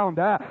around.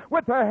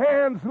 With her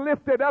hands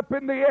lifted up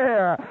in the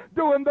air.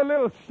 Doing the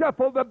little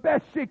shuffle the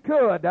best she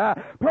could.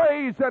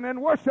 Praising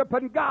and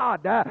worshiping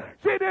God.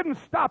 She didn't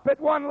stop at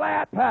one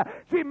lap.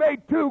 She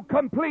made 2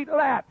 complete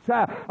laps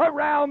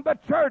around the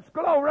church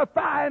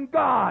glorifying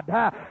God.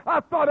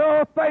 I thought,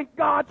 oh, thank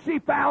God she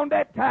found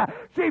it.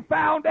 She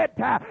found it.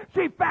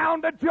 She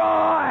found a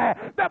joy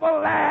that will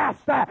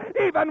last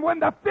even when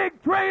the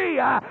fig tree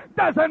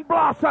doesn't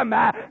blossom,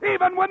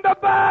 even when the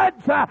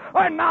buds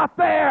are not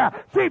there.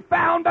 She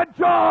found a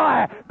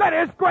joy that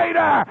is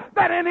greater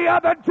than any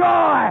other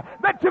joy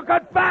that you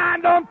could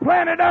find on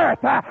planet Earth.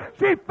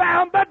 She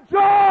found the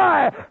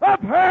joy of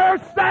her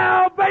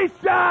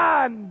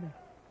salvation.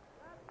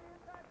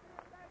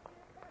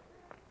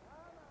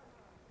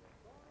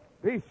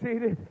 Be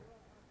seated.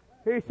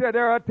 He said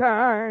there are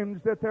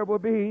times that there will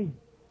be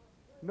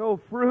no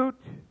fruit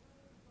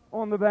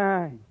on the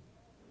vine.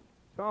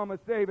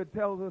 Psalmist David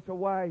tells us a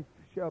wife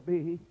shall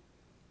be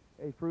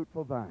a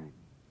fruitful vine.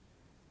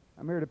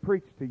 I'm here to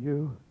preach to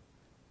you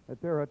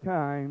that there are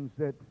times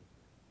that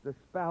the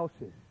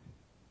spouses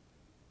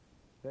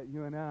that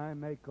you and I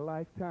make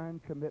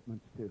lifetime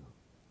commitments to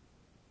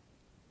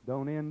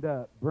don't end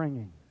up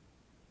bringing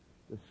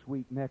the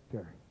sweet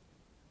nectar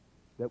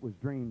that was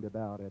dreamed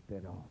about at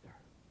that altar.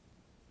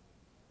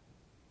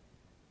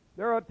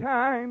 There are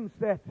times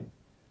that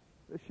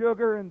the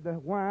sugar and the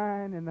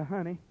wine and the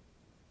honey,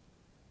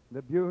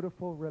 the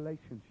beautiful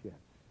relationships,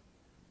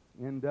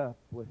 end up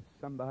with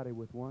somebody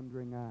with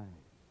wandering eyes,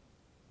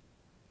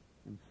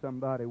 and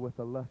somebody with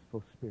a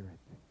lustful spirit,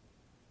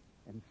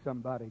 and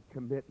somebody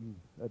committing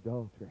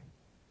adultery,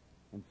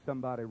 and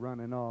somebody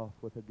running off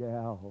with a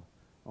gal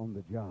on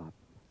the job,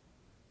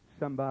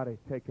 somebody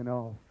taking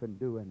off and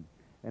doing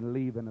and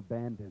leaving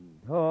abandoned.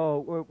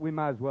 Oh, we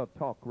might as well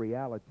talk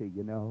reality,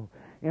 you know.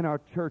 In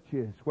our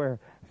churches where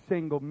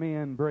single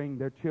men bring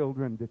their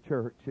children to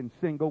church and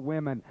single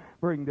women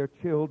bring their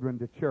children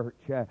to church.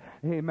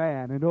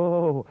 Amen. And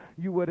oh,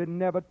 you would have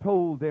never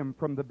told them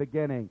from the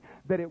beginning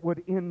that it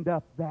would end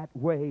up that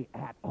way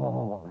at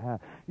all.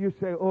 You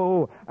say,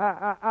 oh,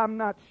 I'm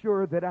not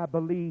sure that I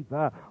believe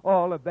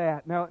all of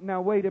that.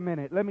 Now, wait a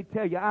minute. Let me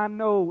tell you, I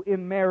know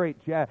in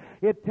marriage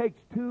it takes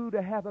two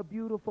to have a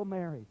beautiful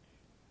marriage.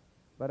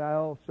 But I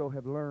also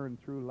have learned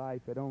through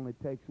life it only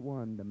takes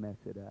one to mess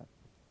it up.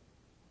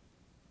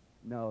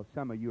 No,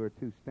 some of you are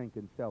too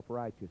stinking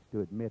self-righteous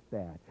to admit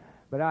that.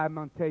 But I'm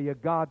going to tell you,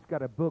 God's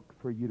got a book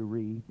for you to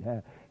read.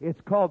 It's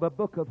called the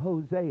book of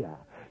Hosea.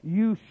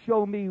 You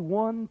show me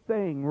one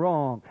thing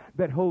wrong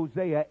that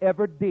Hosea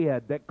ever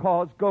did that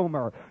caused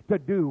Gomer to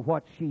do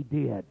what she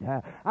did.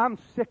 I'm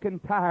sick and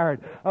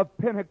tired of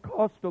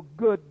Pentecostal,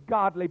 good,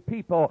 godly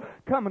people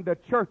coming to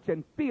church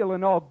and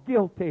feeling all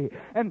guilty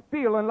and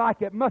feeling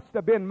like it must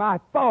have been my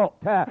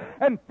fault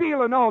and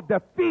feeling all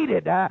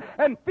defeated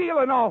and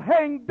feeling all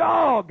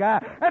hangdog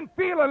and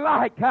feeling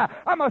like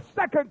I'm a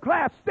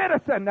second-class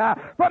citizen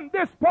from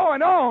this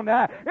point on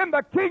in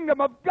the kingdom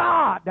of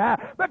God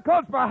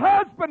because my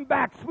husband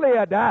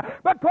backslid,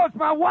 because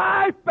my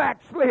wife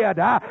backslid.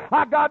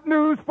 I got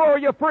news for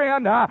you,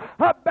 friend.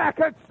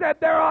 Habakkuk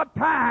said there are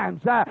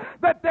times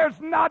that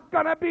there's not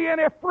going to be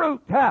any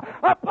fruit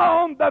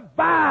upon the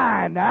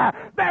vine.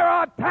 There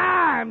are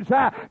times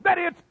that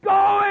it's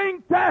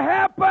going to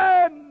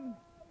happen.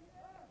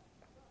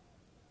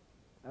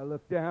 I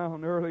looked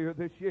down earlier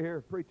this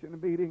year preaching a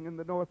meeting in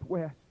the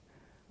Northwest.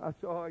 I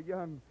saw a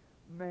young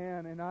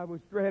man and I was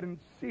dreading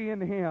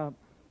seeing him,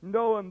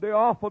 knowing the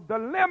awful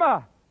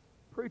dilemma,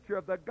 preacher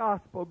of the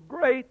gospel,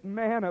 great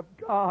man of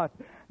God,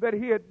 that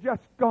he had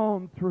just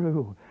gone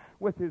through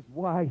with his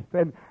wife.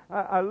 And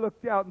I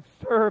looked out in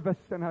service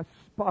and I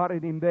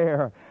spotted him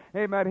there.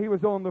 Amen. He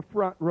was on the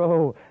front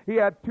row. He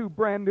had two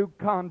brand new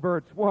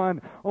converts,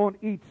 one on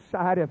each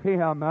side of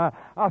him. I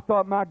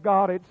thought, my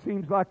God, it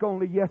seems like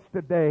only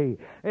yesterday,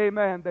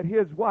 amen, that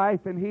his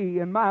wife and he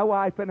and my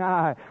wife and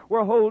I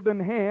were holding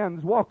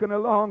hands, walking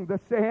along the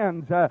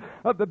sands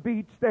of the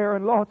beach there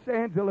in Los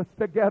Angeles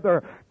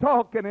together,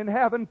 talking and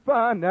having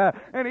fun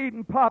and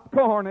eating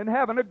popcorn and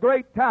having a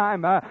great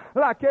time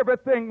like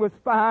everything was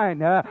fine.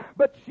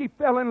 But she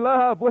fell in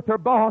love with her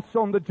boss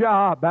on the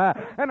job.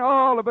 And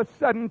all of a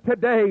sudden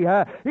today,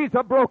 he's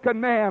a broken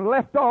man,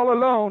 left all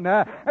alone,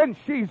 and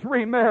she's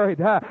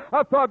remarried.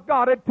 I thought,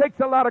 God, it takes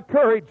a lot of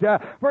courage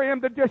for him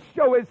to just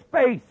show his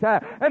face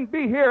and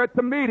be here at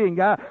the meeting.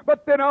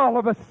 But then all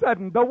of a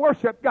sudden, the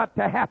worship got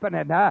to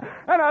happening. And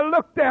I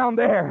looked down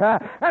there,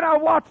 and I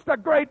watched a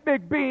great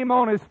big beam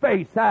on his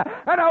face.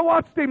 And I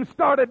watched him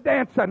started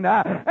dancing,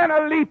 and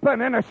a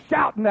leaping, and a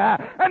shouting,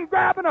 and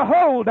grabbing a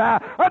hold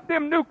of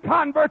them new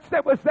converts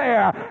that was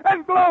there,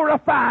 and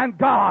glorifying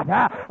God.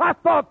 I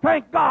thought,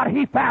 thank God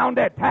he found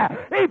it.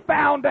 He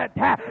found it.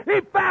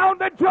 He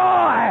found a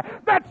joy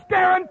that's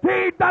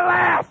guaranteed to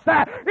last,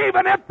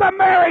 even if the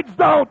marriage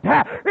don't.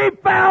 He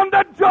found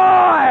a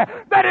joy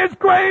that is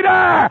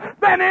greater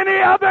than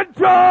any other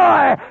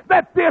joy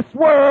that this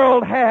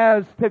world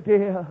has to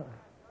give.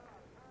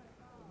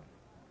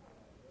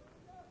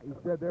 He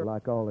said, they're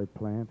like olive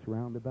plants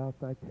round about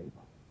thy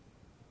table.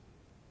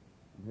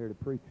 I'm here to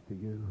preach to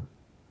you.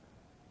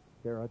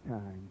 There are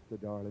times, the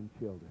darling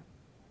children,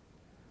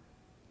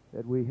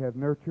 that we have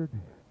nurtured,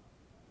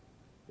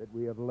 that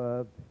we have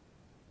loved,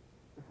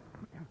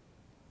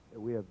 that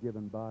we have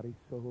given body,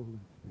 soul, and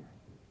spirit.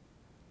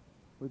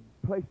 We've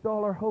placed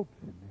all our hopes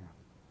in them,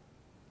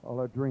 all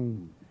our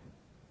dreams,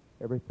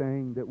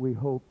 everything that we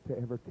hope to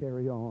ever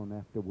carry on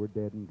after we're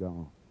dead and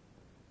gone.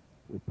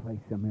 We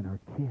place them in our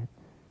kids.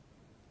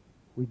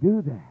 We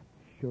do that.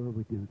 Sure,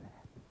 we do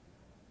that.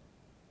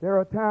 There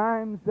are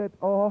times that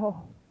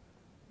all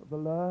of the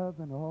love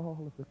and all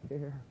of the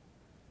care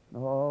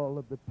and all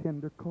of the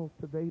tender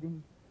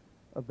cultivating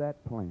of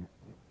that plant,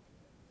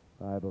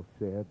 the Bible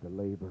said the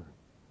labor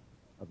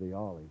of the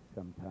olive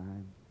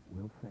sometime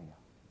will fail.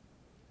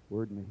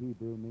 Word in the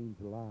Hebrew means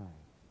lie.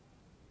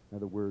 In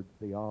other words,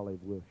 the olive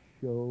will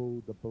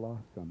show the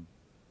blossom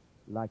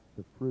like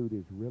the fruit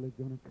is really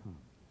going to come.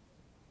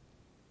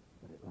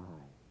 But it lies.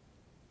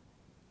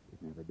 It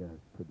never does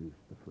produce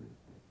the fruit.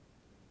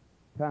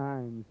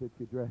 Times that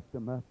you dressed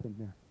them up in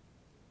their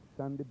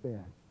Sunday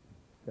best,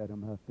 set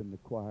them up in the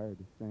choir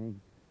to sing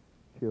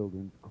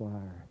children's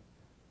choir,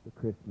 the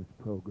Christmas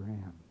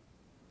program,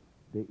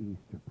 the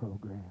Easter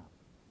program.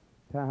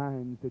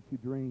 Times that you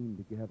dreamed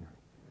together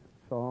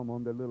saw them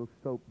on their little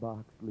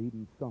soapbox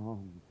leading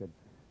songs and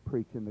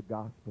preaching the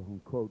gospel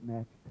and quoting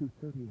Acts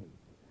 2:38,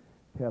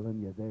 telling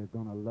you they're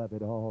going to love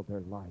it all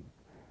their life.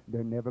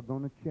 They're never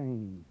going to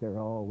change. They're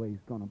always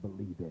going to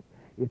believe it.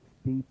 It's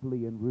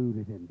deeply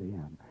enrooted in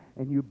them.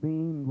 And you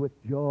beamed with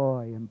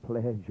joy and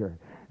pleasure.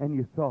 And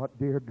you thought,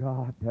 dear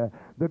God,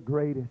 the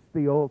greatest,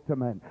 the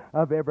ultimate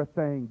of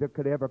everything that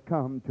could ever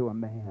come to a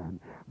man.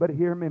 But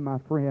hear me, my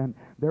friend,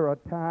 there are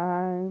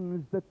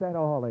times that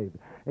olive,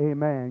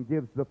 amen,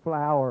 gives the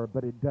flower,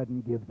 but it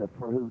doesn't give the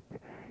fruit.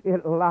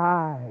 It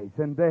lies,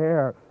 and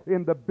there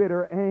in the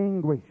bitter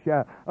anguish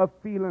of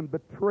feeling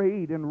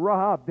betrayed and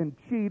robbed and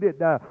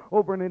cheated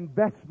over an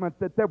investment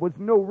that there was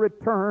no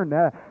return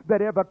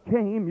that ever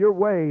came your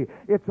way.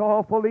 It's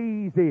awful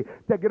easy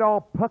to get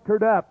all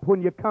puckered up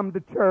when you come to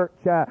church.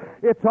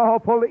 It's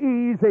awful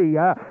easy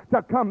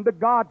to come to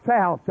God's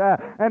house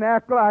and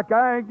act like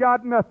I ain't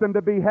got nothing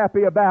to be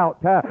happy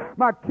about.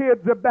 My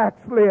kids are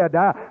backslid.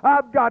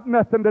 I've got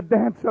nothing to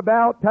dance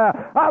about.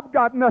 I've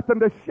got nothing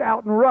to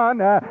shout and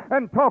run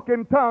and talk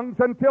in tongues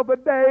until the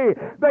day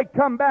they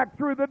come back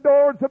through the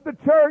doors of the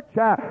church.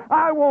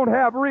 I won't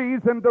have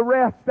reason to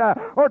rest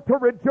or to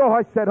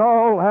rejoice at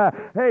all.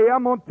 Hey,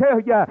 I'm going to tell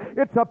you,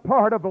 it's a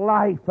part of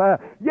life.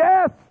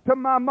 Yes, to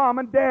my mom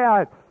and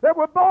dad, there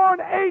were born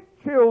 8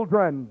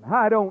 children.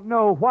 I don't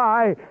know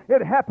why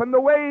it happened the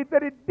way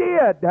that it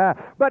did,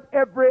 but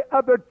every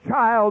other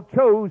child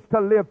chose to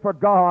live for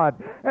God,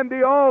 and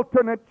the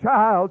alternate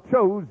child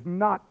chose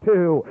not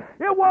to.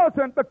 It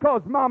wasn't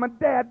because mom and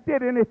dad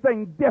did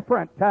anything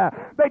different.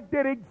 They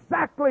did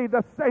exactly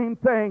the same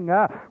thing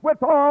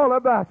with all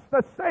of us.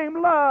 The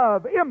same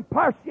love,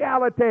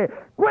 impartiality.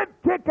 Quit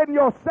kicking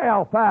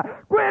yourself.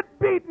 Quit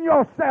beating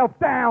yourself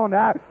down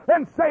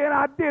and saying,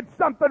 I did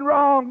something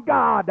wrong,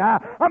 God.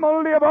 I'm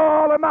going to live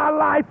all of my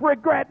life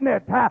regretting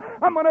it.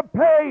 I'm going to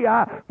pay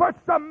for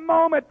some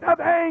moment of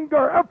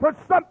anger or for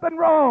something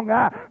wrong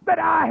that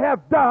I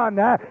have done.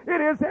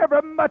 It is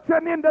ever much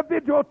an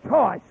individual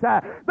choice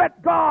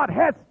that God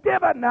has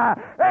given,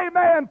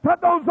 amen, to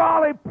those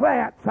olive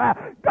plants.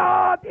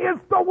 God is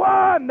the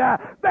one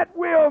that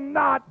will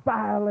not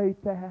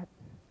violate that.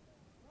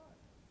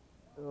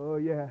 Oh,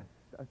 yes,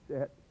 I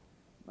sat at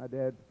my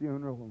dad's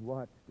funeral and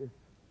watched this.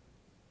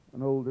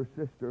 An older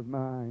sister of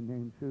mine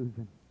named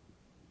Susan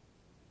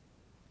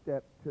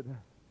stepped to the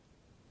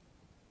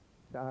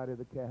side of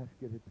the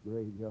casket at the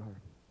graveyard.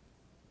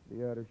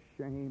 The utter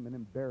shame and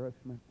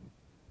embarrassment,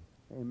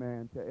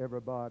 amen, to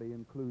everybody,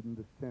 including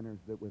the sinners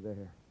that were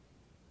there.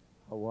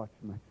 I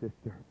watched my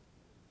sister.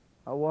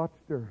 I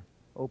watched her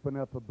open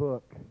up a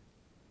book,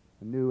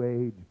 a New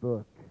Age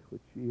book,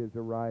 which she is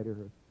a writer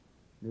of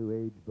New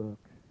Age books.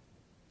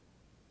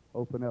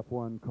 Open up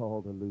one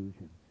called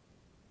Illusion.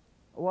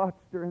 I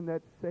watched her in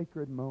that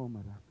sacred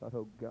moment. I thought,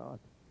 oh God,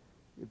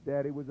 if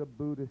Daddy was a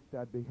Buddhist,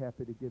 I'd be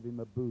happy to give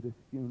him a Buddhist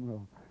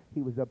funeral.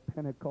 He was a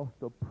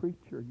Pentecostal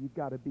preacher. You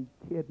got to be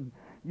kidding.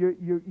 You're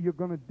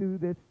going to do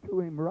this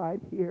to him right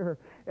here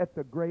at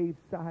the grave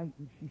site.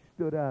 And she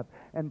stood up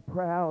and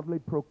proudly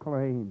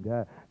proclaimed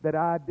that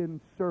I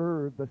didn't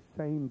serve the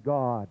same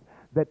God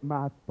that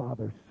my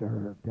father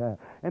served,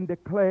 and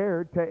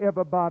declared to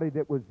everybody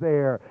that was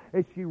there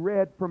as she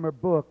read from her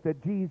book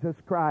that Jesus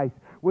Christ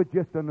was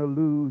just an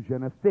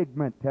illusion, a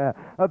figment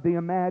of the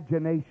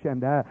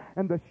imagination,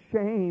 and the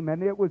shame,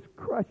 and it was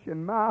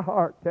crushing my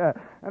heart.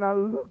 And I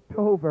looked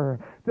over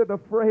to the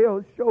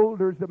frail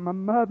shoulders of my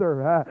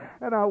mother,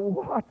 and I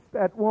watched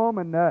that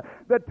woman that,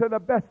 to the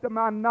best of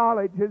my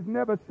knowledge, has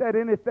never said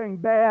anything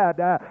bad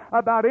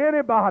about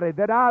anybody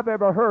that I've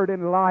ever heard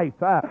in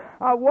life.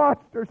 I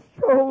watched her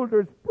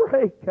shoulders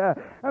break,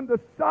 and the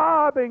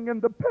sobbing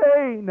and the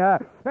pain,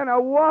 and I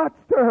watched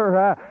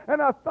her,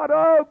 and I thought,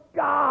 oh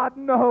God,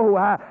 no.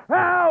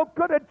 How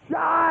could a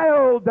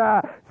child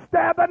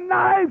stab a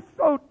knife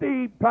so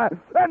deep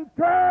and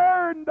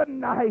turn the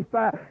knife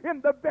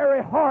in the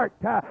very heart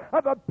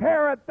of a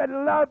parent that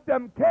loved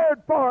them,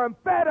 cared for them,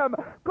 fed them,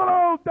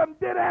 clothed them,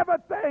 did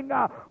everything,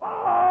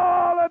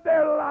 all of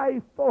their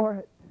life for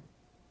it?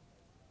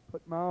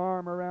 Put my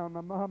arm around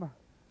my mama,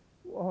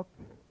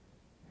 walked,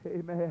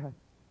 amen,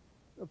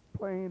 the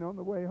plane on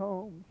the way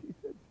home. She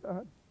said,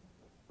 son,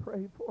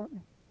 pray for me.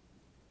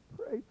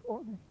 Pray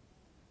for me.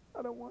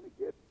 I don't want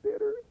to get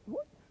bitter at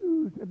what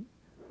Susan,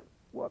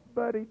 what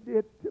Buddy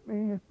did to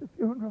me at the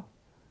funeral.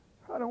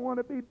 I don't want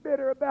to be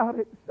bitter about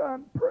it.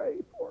 Son, pray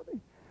for me.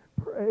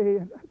 Pray.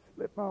 And I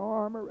slipped my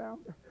arm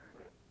around her.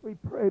 We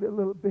prayed a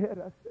little bit.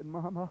 I said,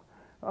 Mama,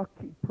 I'll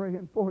keep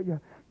praying for you.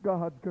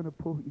 God's going to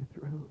pull you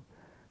through.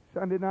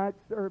 Sunday night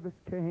service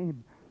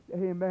came.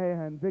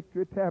 Amen.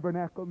 Victory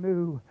Tabernacle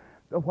knew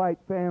the white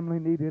family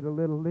needed a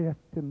little lift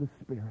in the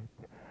spirit.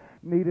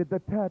 Needed the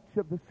touch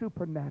of the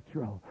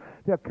supernatural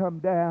to come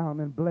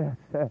down and bless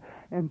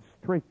and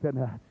strengthen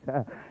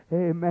us.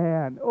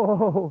 Amen.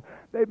 Oh,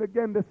 they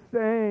began to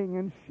sing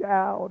and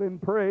shout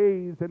and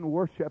praise and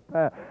worship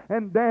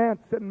and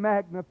dance and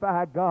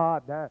magnify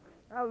God.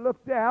 I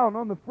looked down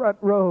on the front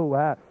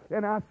row,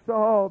 and I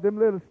saw them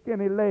little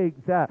skinny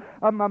legs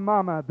of my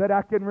mama that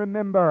I can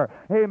remember,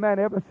 amen,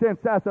 ever since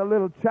I was a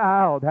little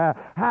child,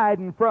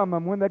 hiding from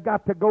them when they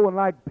got to going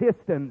like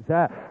pistons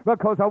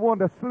because I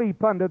wanted to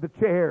sleep under the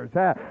chairs.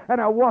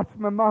 And I watched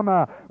my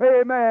mama,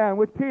 amen,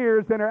 with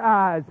tears in her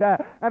eyes,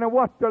 and I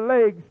watched her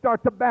legs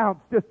start to bounce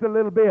just a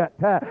little bit,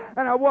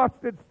 and I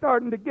watched it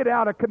starting to get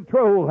out of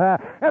control,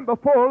 and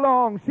before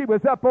long she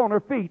was up on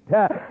her feet,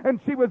 and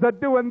she was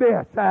doing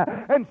this,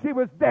 and she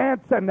was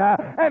dancing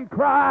and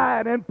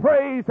crying and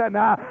praising.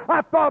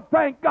 I thought,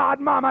 thank God,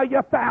 Mama,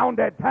 you found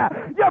it.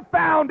 You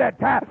found it.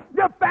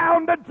 You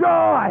found the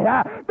joy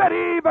that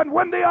even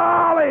when the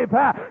olive,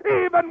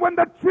 even when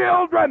the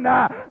children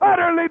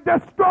utterly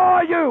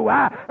destroy you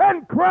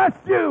and crush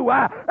you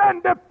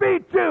and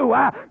defeat you,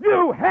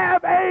 you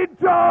have a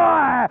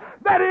joy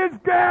that is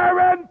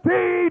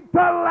guaranteed to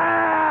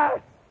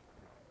last.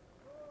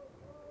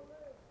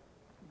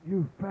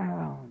 You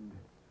found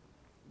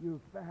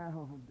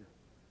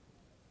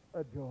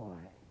a joy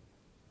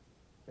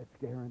that's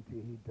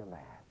guaranteed to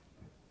last.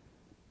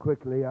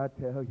 Quickly, I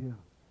tell you,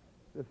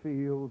 the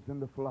fields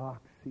and the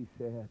flocks, he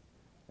said,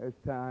 there's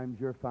times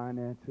your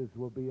finances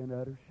will be in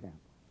utter shambles.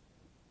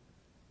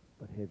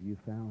 But have you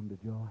found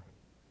a joy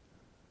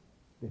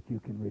that you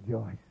can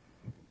rejoice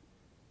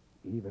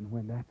even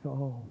when that's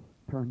all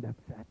turned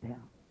upside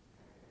down?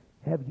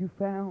 Have you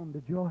found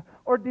a joy?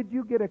 Or did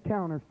you get a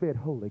counterfeit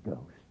Holy Ghost?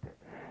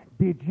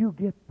 Did you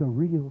get the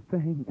real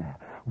thing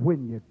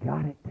when you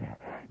got it?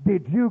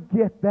 Did you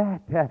get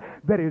that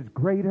that is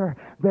greater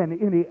than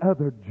any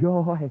other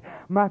joy?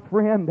 My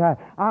friend,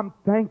 I'm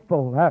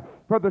thankful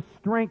for the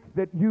strength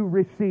that you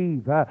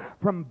receive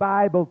from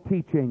Bible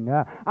teaching.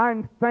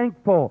 I'm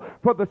thankful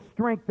for the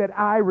strength that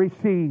I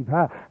receive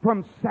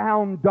from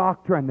sound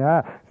doctrine.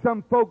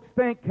 Some folks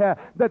think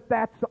that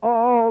that's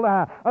all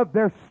of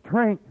their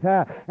strength.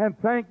 And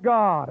thank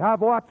God,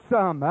 I've watched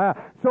some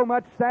so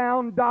much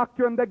sound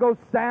doctrine they go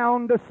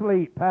sound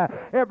asleep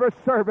every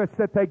service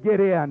that they get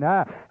in.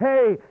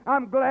 Hey,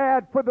 I'm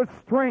glad for the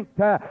strength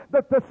that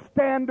the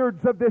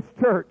standards of this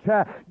church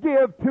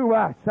give to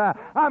us.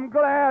 I'm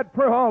glad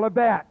for all of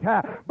that.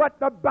 But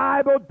the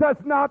Bible does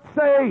not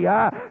say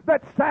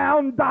that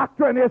sound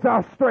doctrine is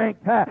our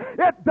strength.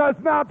 It does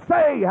not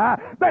say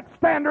that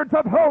standards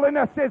of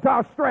holiness is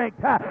our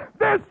strength.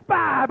 This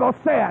Bible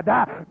said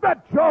the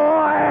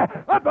joy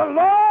of the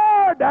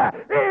Lord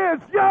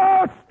is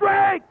your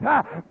strength.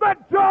 The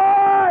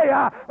joy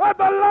of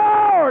the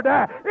Lord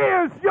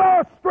is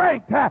your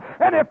strength.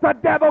 And if the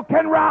devil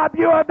can rob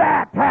you of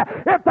that,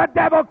 if the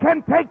devil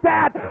can take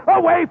that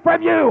away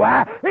from you,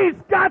 he's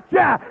got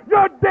you.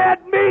 You're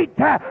dead meat.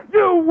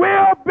 You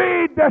will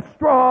be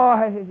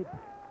destroyed.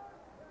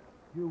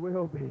 You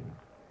will be.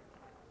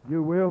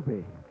 You will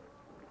be.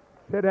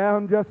 Sit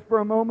down just for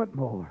a moment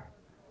more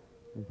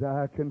as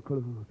I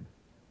conclude.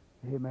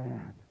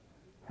 Amen.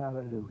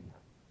 Hallelujah.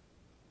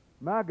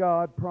 My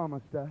God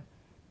promised us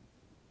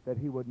that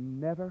He would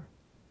never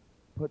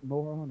put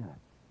more on us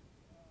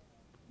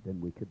than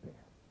we could bear.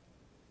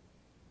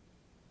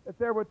 That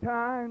there were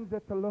times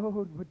that the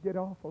load would get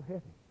awful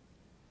heavy,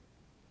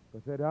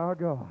 but that our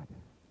God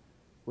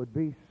would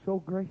be so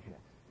gracious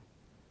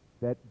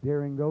that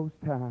during those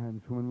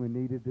times when we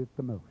needed it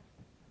the most,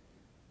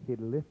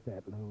 He'd lift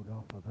that load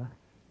off of us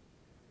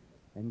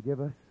and give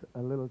us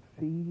a little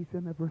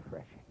season of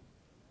refreshing.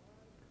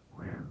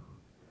 Whew.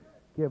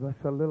 Give us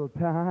a little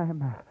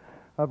time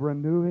of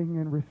renewing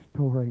and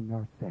restoring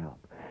ourselves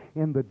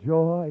in the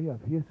joy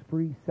of His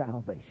free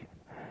salvation.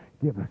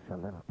 Give us a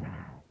little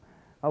time.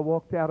 I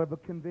walked out of a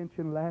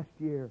convention last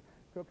year,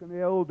 took an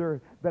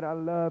elder that I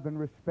love and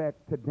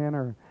respect to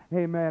dinner.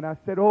 Amen. I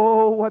said,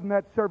 oh, wasn't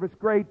that service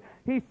great?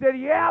 He said,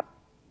 yep,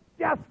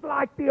 just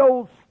like the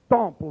old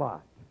stomp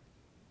lot.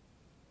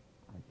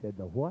 I said,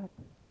 the what?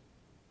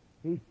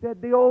 He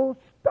said, the old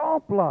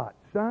stomp lot,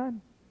 son.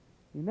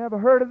 You never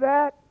heard of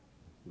that?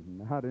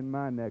 Not in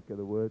my neck of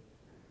the woods.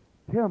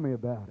 Tell me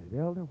about it,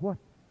 elder. What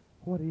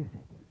is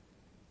it?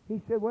 He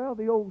said, well,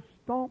 the old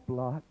stomp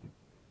lot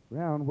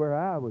around where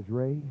I was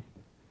raised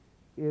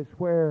is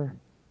where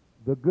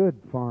the good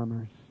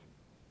farmers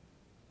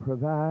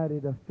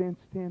provided a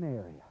fenced-in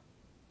area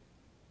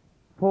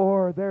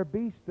for their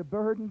beasts of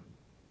burden,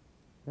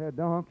 their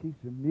donkeys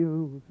and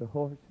mules, the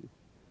horses,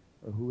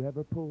 or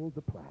whoever pulled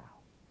the plow.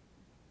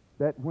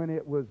 That when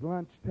it was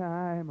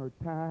lunchtime or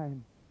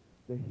time,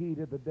 the heat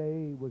of the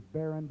day was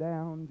bearing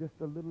down just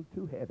a little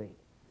too heavy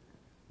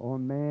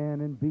on man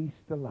and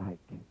beast alike.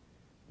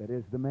 That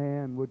as the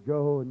man would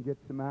go and get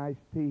some iced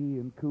tea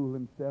and cool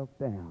himself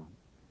down,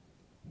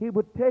 he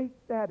would take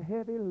that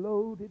heavy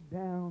loaded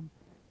down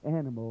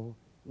animal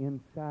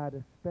inside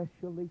a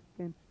specially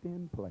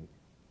fenced-in place,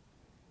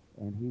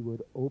 and he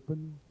would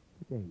open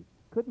the gate.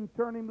 Couldn't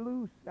turn him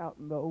loose out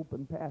in the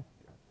open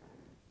pasture,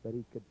 but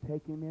he could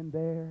take him in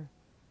there,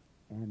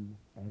 and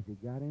as he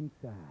got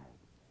inside,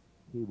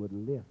 he would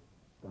lift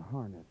the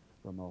harness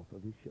from off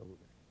of his shoulders.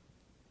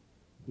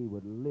 He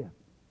would lift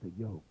the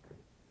yoke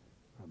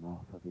from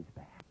off of his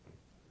back.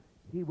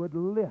 He would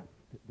lift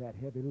that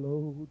heavy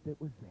load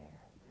that was there.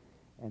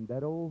 And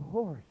that old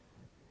horse,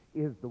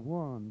 is the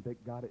one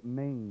that got it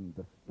named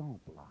the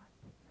Stomp Lot.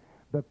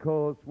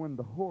 Because when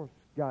the horse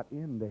got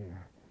in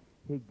there,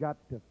 he got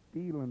to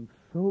feeling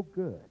so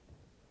good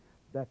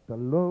that the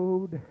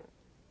load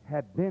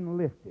had been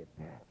lifted.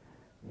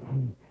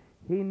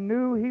 He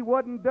knew he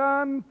wasn't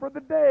done for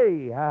the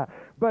day,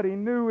 but he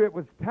knew it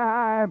was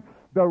time.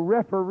 The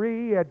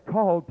referee had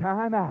called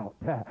time out,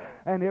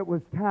 and it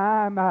was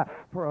time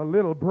for a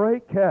little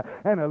break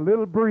and a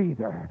little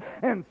breather.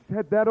 And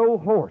said that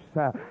old horse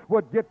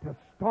would get to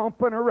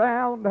stomping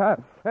around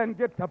and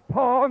get to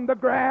pawing the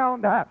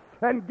ground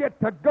and get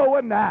to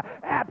going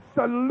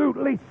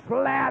absolutely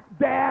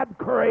slap-dab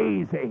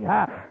crazy,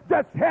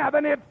 just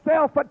having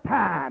itself a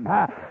time.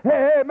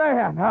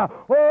 Amen.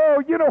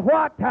 Oh, you know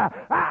what?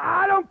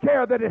 I don't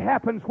care that it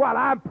happens while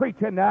I'm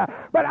preaching,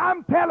 but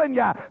I'm telling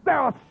you, there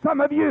are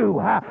some of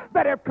you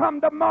that have come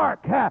to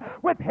Mark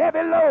with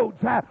heavy loads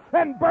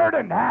and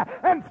burden,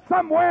 and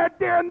somewhere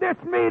during this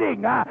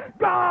meeting,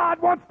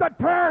 God wants to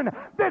turn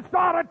this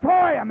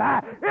auditorium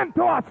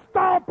into a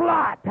stomp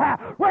lot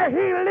where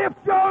He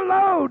lifts your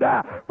load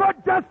for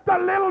just a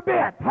little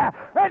bit,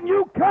 and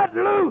you cut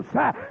loose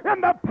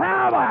in the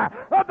power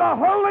of the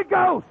Holy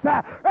Ghost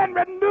and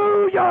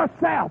renew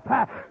yourself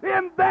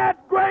in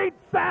that great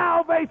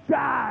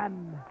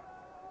salvation.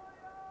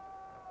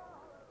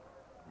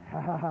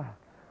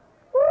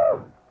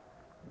 Woo!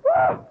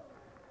 Woo!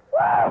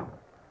 Woo!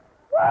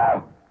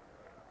 Woo!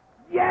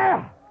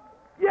 Yeah!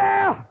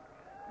 Yeah!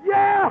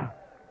 Yeah!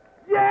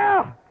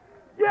 Yeah!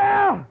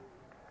 Yeah!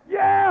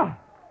 Yeah!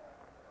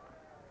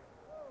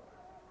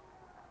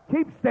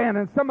 Keep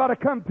standing. Somebody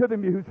come to the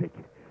music.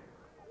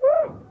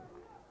 Woo!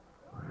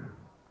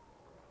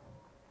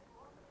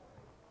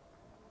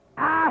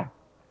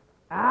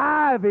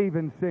 I've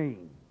even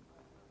seen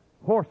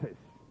horses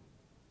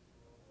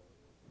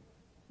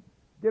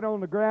get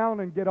on the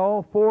ground and get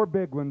all four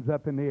big ones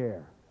up in the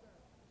air.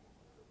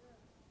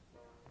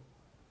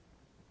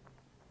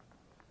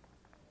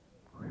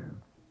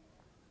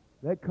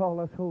 They call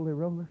us holy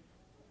rollers,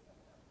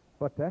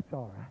 but that's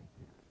all right.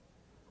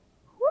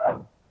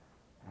 Woo!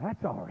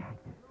 That's all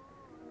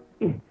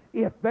right.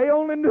 If they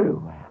only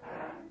knew.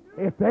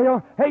 If they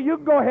don't, hey, you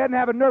can go ahead and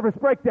have a nervous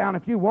breakdown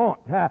if you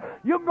want.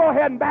 You can go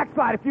ahead and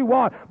backslide if you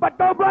want, but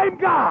don't blame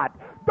God.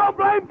 Don't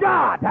blame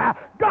God.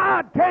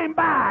 God came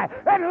by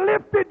and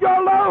lifted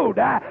your load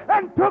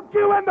and took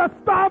you in the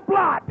stomp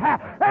lot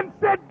and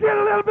said, get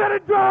a little bit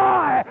of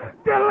joy,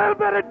 get a little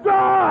bit of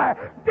joy,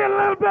 get a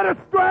little bit of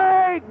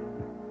strength.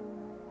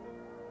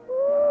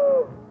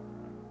 Woo.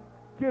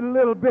 Get a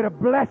little bit of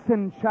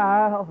blessing,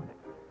 child.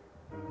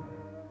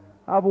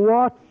 I've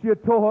watched you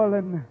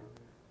toiling.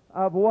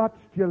 I've watched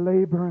you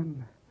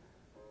laboring.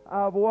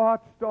 I've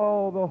watched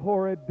all the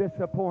horrid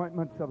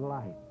disappointments of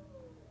life.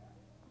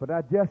 But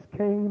I just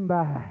came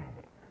by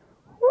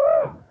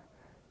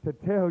to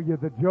tell you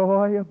the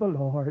joy of the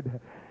Lord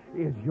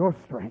is your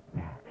strength.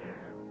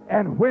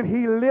 And when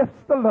He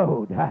lifts the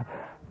load,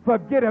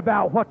 forget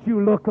about what you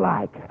look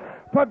like.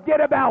 Forget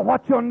about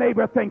what your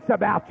neighbor thinks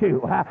about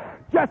you.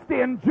 Just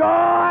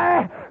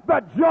enjoy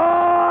the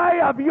joy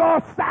of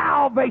your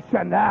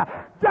salvation.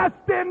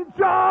 Just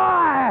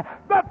enjoy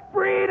the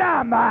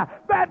freedom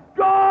that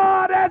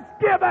God has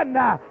given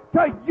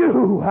to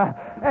you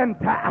and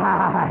to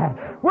I.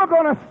 We're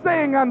going to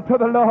sing unto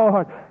the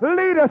Lord.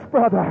 Lead us,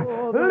 brother.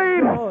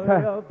 Lead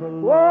us.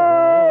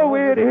 Oh,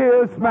 it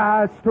is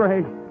my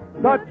strength.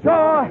 The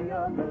joy.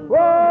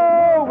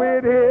 Oh,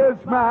 it is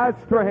my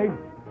strength.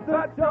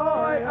 The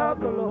joy of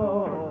the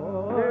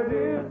Lord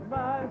is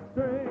my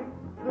strength.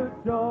 The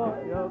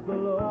joy of the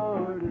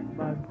Lord is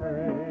my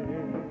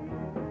strength.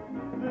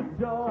 The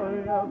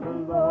joy of the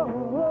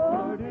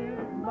Lord is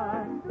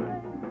my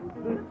strength.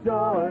 The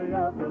joy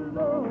of the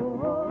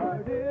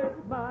Lord is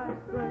my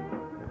strength.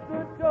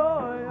 The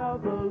joy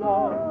of the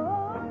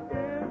Lord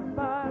is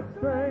my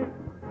strength.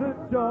 The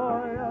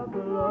joy of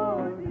the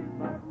Lord is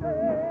my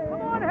strength.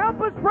 Come on, help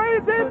us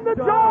praise Him. The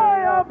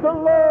joy of the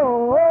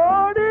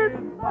Lord is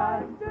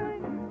my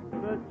strength.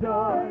 The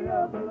joy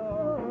of the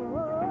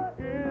Lord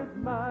is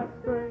my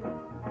strength.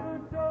 The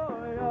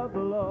joy of the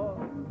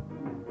Lord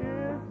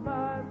is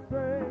my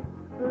strength.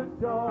 The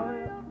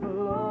joy of the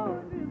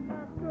Lord is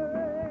my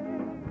strength.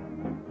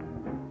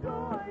 The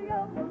joy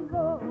of the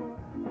Lord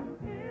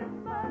is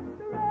my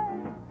strength.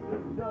 The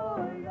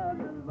joy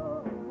of the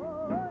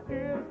Lord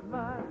is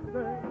my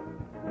strength.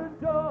 The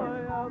joy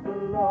of the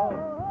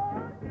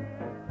Lord is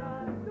my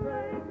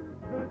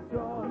strength. The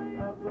joy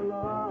of the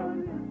Lord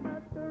is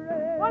my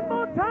strength. one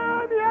more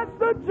time. Yes,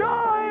 the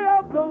joy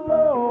of the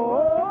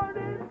Lord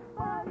is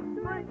my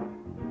strength.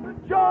 the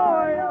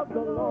joy of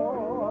the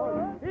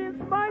Lord is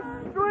my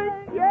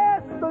strength.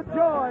 Yes, the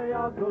joy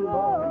of the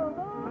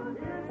Lord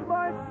is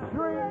my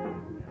strength.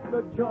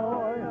 The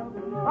joy of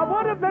the Lord. I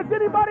wonder if there's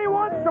anybody who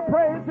wants to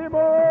praise Him.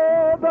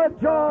 Oh, the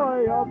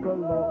joy of the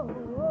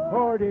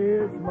Lord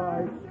is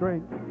my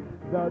strength.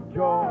 The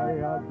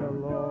joy of the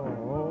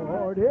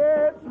Lord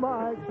is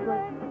my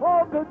strength.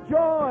 Oh, the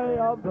joy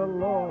of the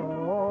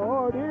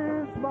Lord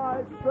is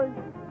my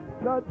strength.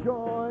 The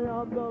joy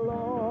of the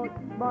Lord,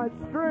 my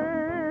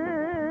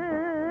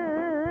strength.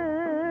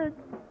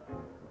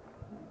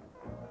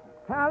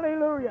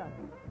 Hallelujah.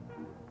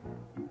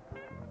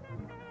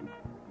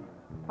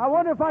 I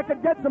wonder if I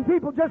could get some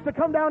people just to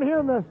come down here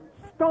in the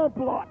stomp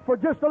lot for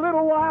just a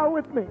little while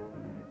with me.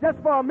 Just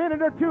for a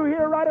minute or two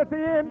here right at the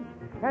end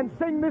and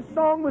sing this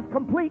song with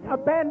complete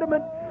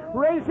abandonment,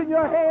 raising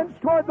your hands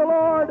toward the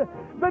Lord.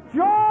 The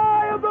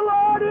joy of the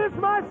Lord is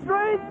my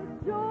strength.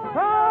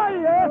 Ah,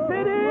 yes,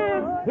 it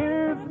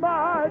is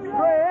my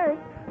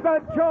strength.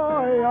 The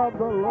joy of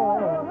the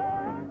Lord.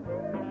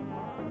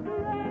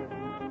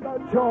 The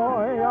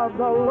joy of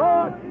the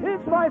Lord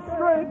is my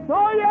strength.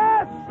 Oh,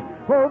 yes.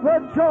 For the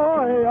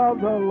joy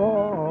of the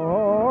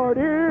Lord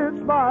is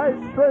my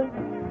strength.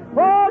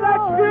 Oh,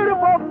 that's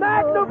beautiful.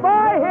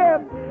 Magnify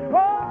Him.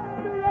 Oh,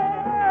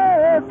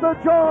 yes. The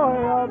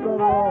joy of the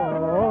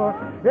Lord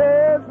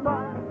is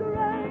my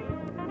strength.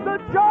 The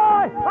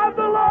joy of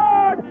the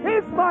Lord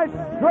is my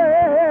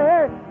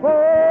strength.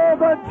 Oh,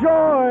 the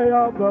joy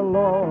of the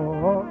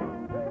Lord.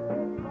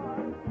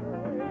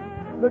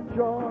 The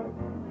joy.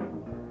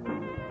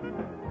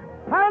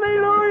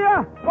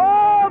 Hallelujah.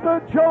 Oh, the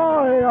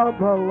joy of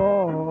the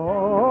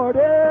Lord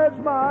is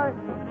my.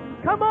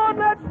 Come on,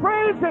 let's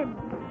praise Him.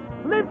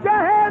 Lift your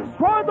hands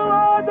toward the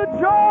Lord. The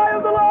joy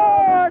of the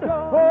Lord.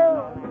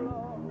 Oh,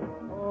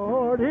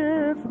 Lord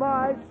is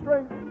my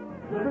strength.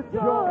 The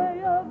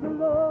joy of the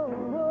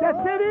Lord. Yes,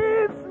 it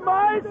is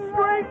my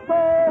strength.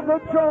 Oh, the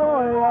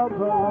joy of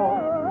the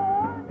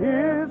Lord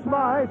is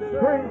my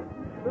strength.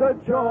 The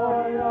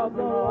joy of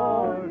the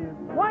Lord.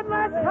 One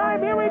last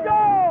time, here we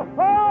go.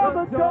 Oh,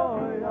 the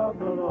joy of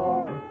the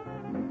Lord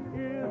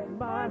is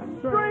my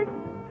strength.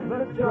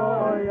 The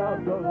joy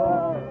of the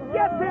Lord.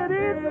 Yes, it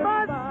is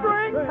my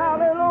strength.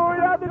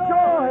 Hallelujah. The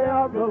joy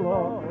of the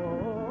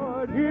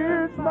Lord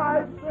is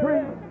my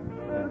strength.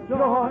 The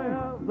joy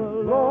of the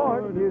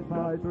Lord is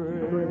my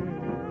strength.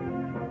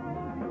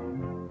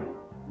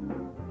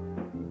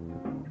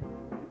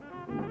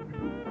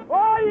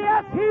 Oh,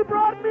 yes, He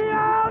brought me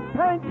out.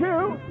 Thank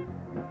you.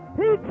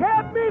 He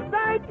kept me.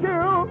 Thank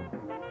you.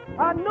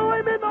 I knew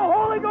Him in the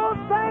Holy Ghost.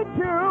 Thank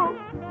you.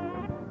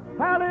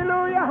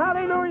 Hallelujah.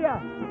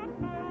 Hallelujah.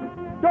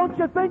 Don't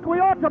you think we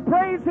ought to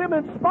praise Him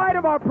in spite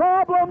of our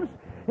problems,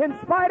 in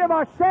spite of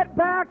our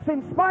setbacks,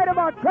 in spite of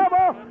our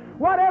trouble,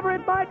 whatever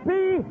it might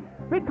be,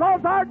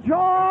 because our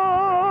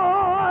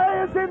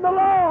joy is in the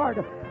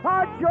Lord.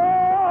 Our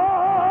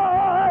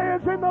joy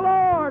is in the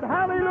Lord.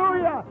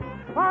 Hallelujah.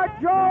 Our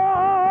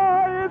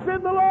joy is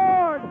in the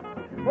Lord.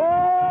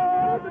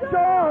 Oh, the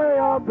joy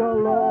of the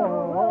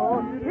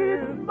Lord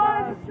is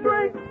my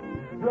strength.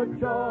 The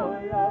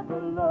joy of the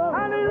Lord.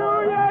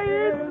 Hallelujah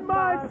is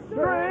my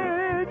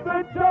strength.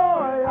 The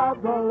joy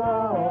of the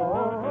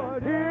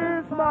Lord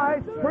is my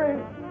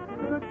strength.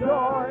 The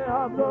joy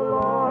of the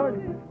Lord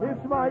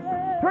is my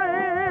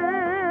strength.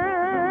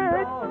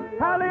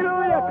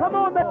 Hallelujah. Come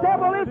on, the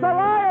devil is a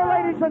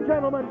liar, ladies and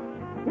gentlemen.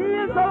 He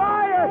is a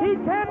liar. He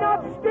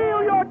cannot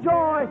steal your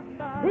joy.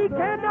 He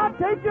cannot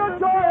take your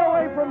joy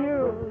away from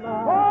you.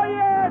 Oh,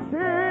 yes, He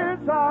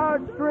is our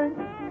strength.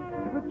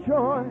 The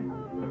joy.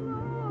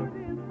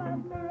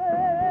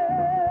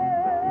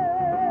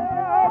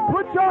 Oh,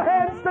 put your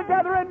hands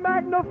together and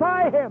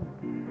magnify Him.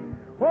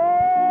 Oh,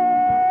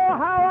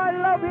 how I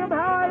love Him,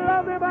 how I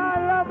love Him, how I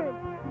love Him.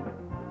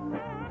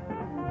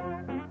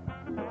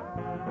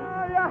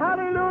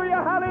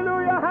 Hallelujah,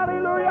 hallelujah,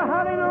 hallelujah,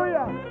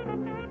 hallelujah.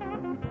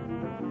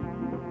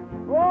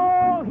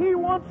 Oh, He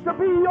wants to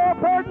be your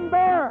burden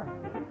bearer.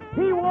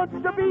 He wants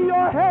to be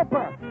your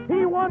helper.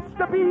 He wants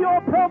to be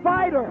your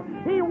provider.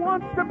 He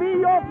wants to be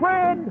your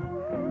friend.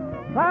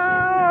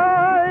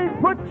 I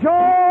put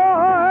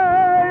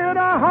joy in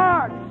our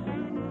hearts.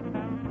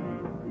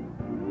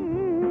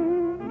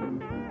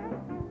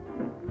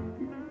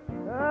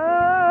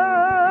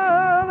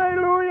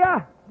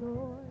 Hallelujah.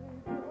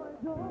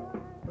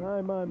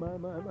 My.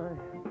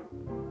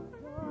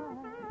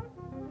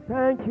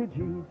 Thank you,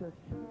 Jesus.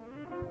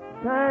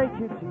 Thank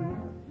you,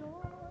 Jesus.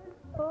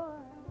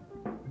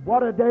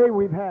 What a day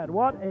we've had.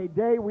 What a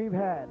day we've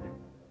had.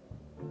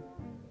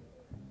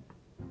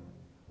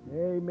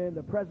 Amen.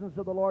 The presence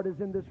of the Lord is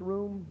in this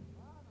room.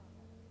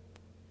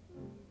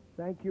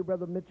 Thank you,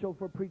 Brother Mitchell,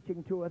 for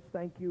preaching to us.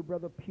 Thank you,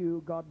 Brother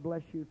Pugh. God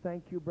bless you.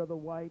 Thank you, Brother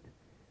White,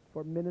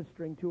 for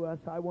ministering to us.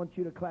 I want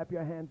you to clap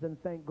your hands and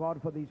thank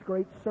God for these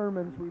great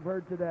sermons we've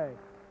heard today.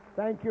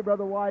 Thank you,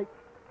 Brother White.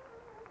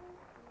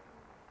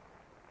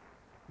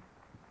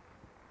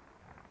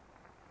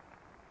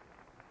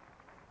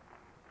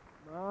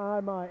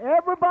 My.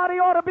 Everybody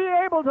ought to be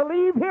able to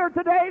leave here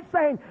today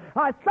saying,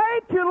 I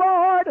thank you,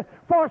 Lord,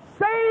 for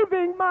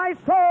saving my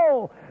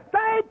soul.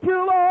 Thank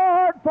you,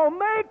 Lord, for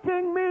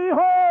making me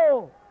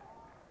whole.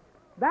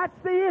 That's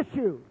the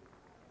issue.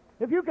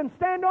 If you can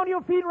stand on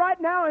your feet right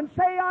now and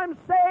say, I'm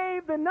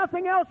saved, then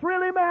nothing else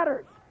really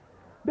matters.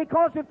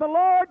 Because if the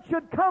Lord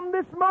should come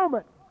this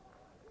moment,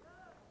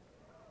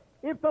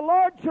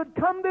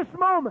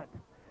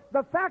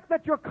 the fact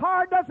that your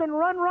car doesn't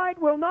run right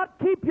will not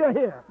keep you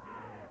here.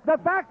 The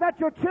fact that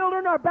your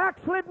children are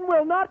backslidden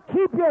will not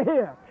keep you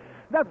here.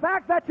 The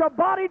fact that your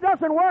body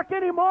doesn't work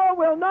anymore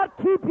will not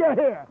keep you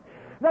here.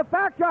 The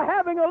fact you're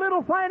having a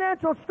little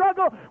financial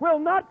struggle will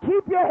not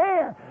keep you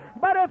here.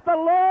 But if the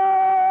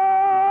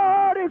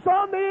Lord is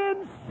on the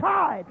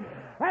inside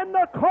and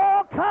the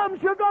call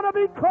comes, you're going to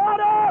be caught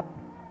up.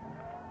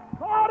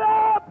 Caught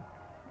up.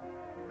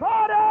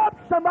 Caught up.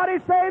 Somebody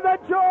say, the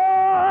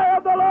joy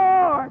of the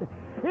Lord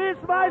is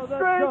my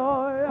strength.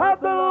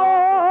 Of the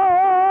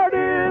Lord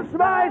is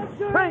my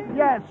strength.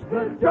 Yes,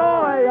 the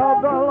joy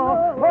of the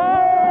Lord.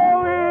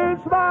 Oh,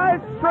 is my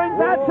strength.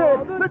 That's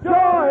it. The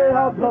joy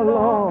of the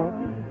Lord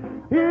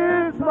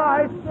is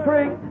my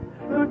strength.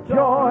 The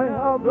joy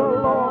of the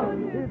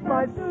Lord is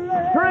my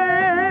strength.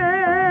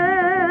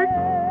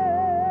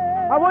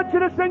 I want you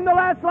to sing the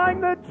last line.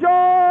 The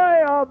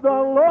joy of the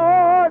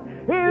Lord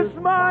is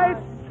my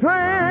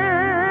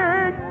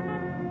strength.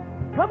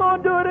 Come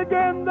on, do it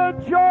again. The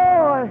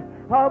joy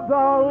of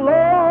the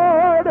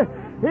Lord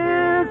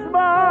is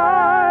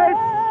my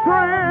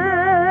strength.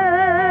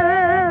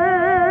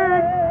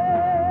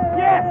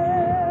 Yes,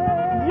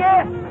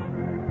 yes,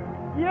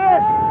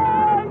 yes.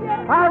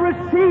 I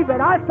receive it.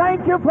 I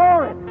thank you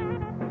for it.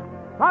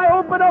 I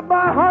open up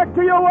my heart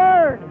to your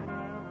word.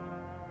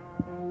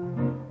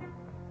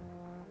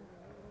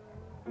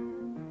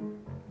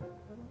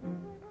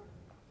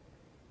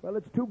 Well,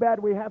 it's too bad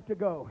we have to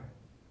go.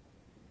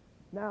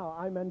 Now,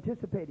 I'm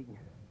anticipating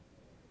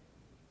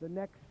the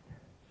next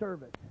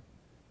service.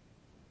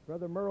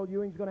 Brother Merle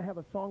Ewing's going to have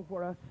a song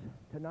for us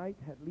tonight,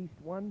 at least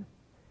one.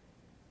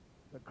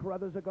 The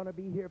Carruthers are going to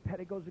be here.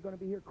 Pettigos are going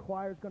to be here.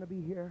 Choir's going to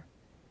be here.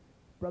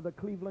 Brother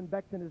Cleveland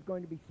Beckton is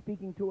going to be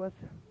speaking to us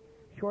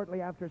shortly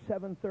after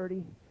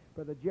 7:30.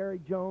 Brother Jerry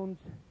Jones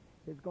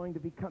is going to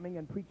be coming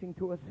and preaching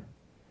to us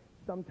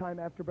sometime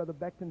after Brother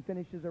Beckton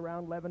finishes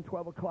around 11,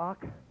 12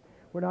 o'clock.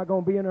 We're not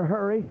going to be in a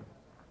hurry.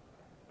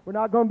 We're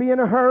not going to be in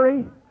a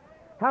hurry.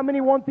 How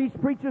many want these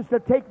preachers to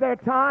take their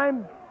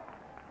time?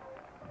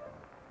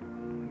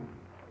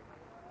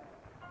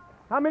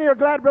 How many are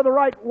glad Brother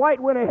White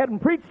went ahead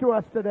and preached to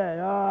us today?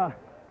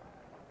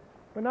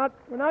 We're not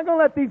going to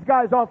let these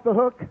guys off the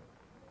hook.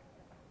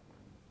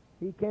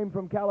 He came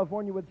from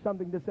California with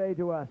something to say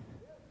to us,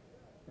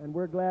 and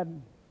we're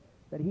glad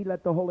that he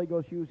let the Holy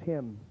Ghost use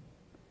him.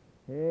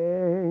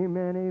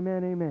 Amen,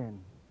 amen, amen.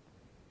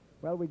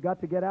 Well, we've got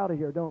to get out of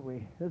here, don't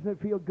we? Doesn't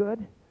it feel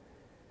good?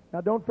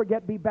 Now, don't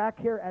forget, be back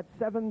here at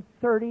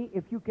 7:30.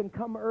 If you can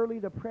come early,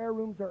 the prayer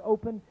rooms are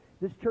open.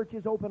 This church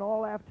is open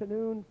all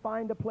afternoon.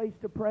 Find a place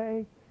to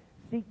pray.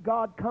 Seek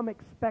God. Come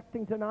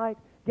expecting tonight.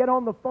 Get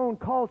on the phone.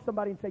 Call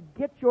somebody and say,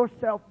 get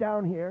yourself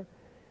down here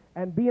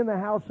and be in the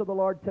house of the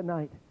Lord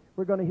tonight.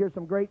 We're going to hear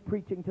some great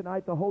preaching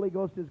tonight. The Holy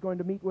Ghost is going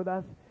to meet with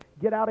us.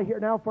 Get out of here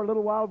now for a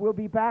little while. We'll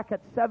be back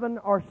at 7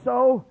 or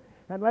so,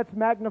 and let's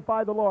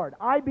magnify the Lord.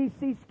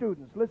 IBC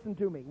students, listen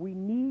to me. We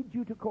need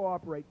you to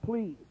cooperate,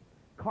 please.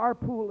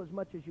 Carpool as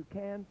much as you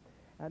can.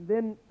 And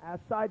then,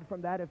 aside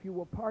from that, if you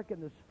will park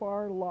in this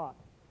far lot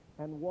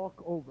and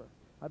walk over,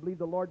 I believe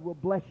the Lord will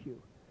bless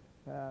you.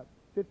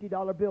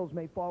 $50 bills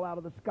may fall out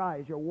of the sky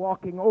as you're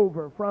walking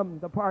over from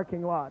the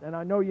parking lot, and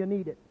I know you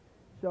need it.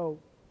 So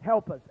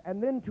help us.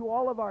 And then to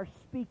all of our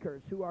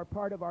speakers who are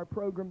part of our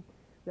program,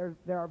 there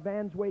are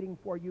vans waiting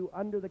for you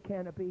under the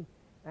canopy,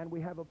 and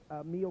we have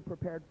a meal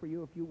prepared for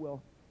you if you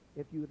will.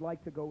 If you would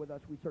like to go with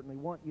us, we certainly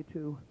want you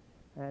to,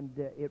 and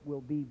it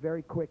will be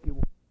very quick. You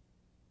will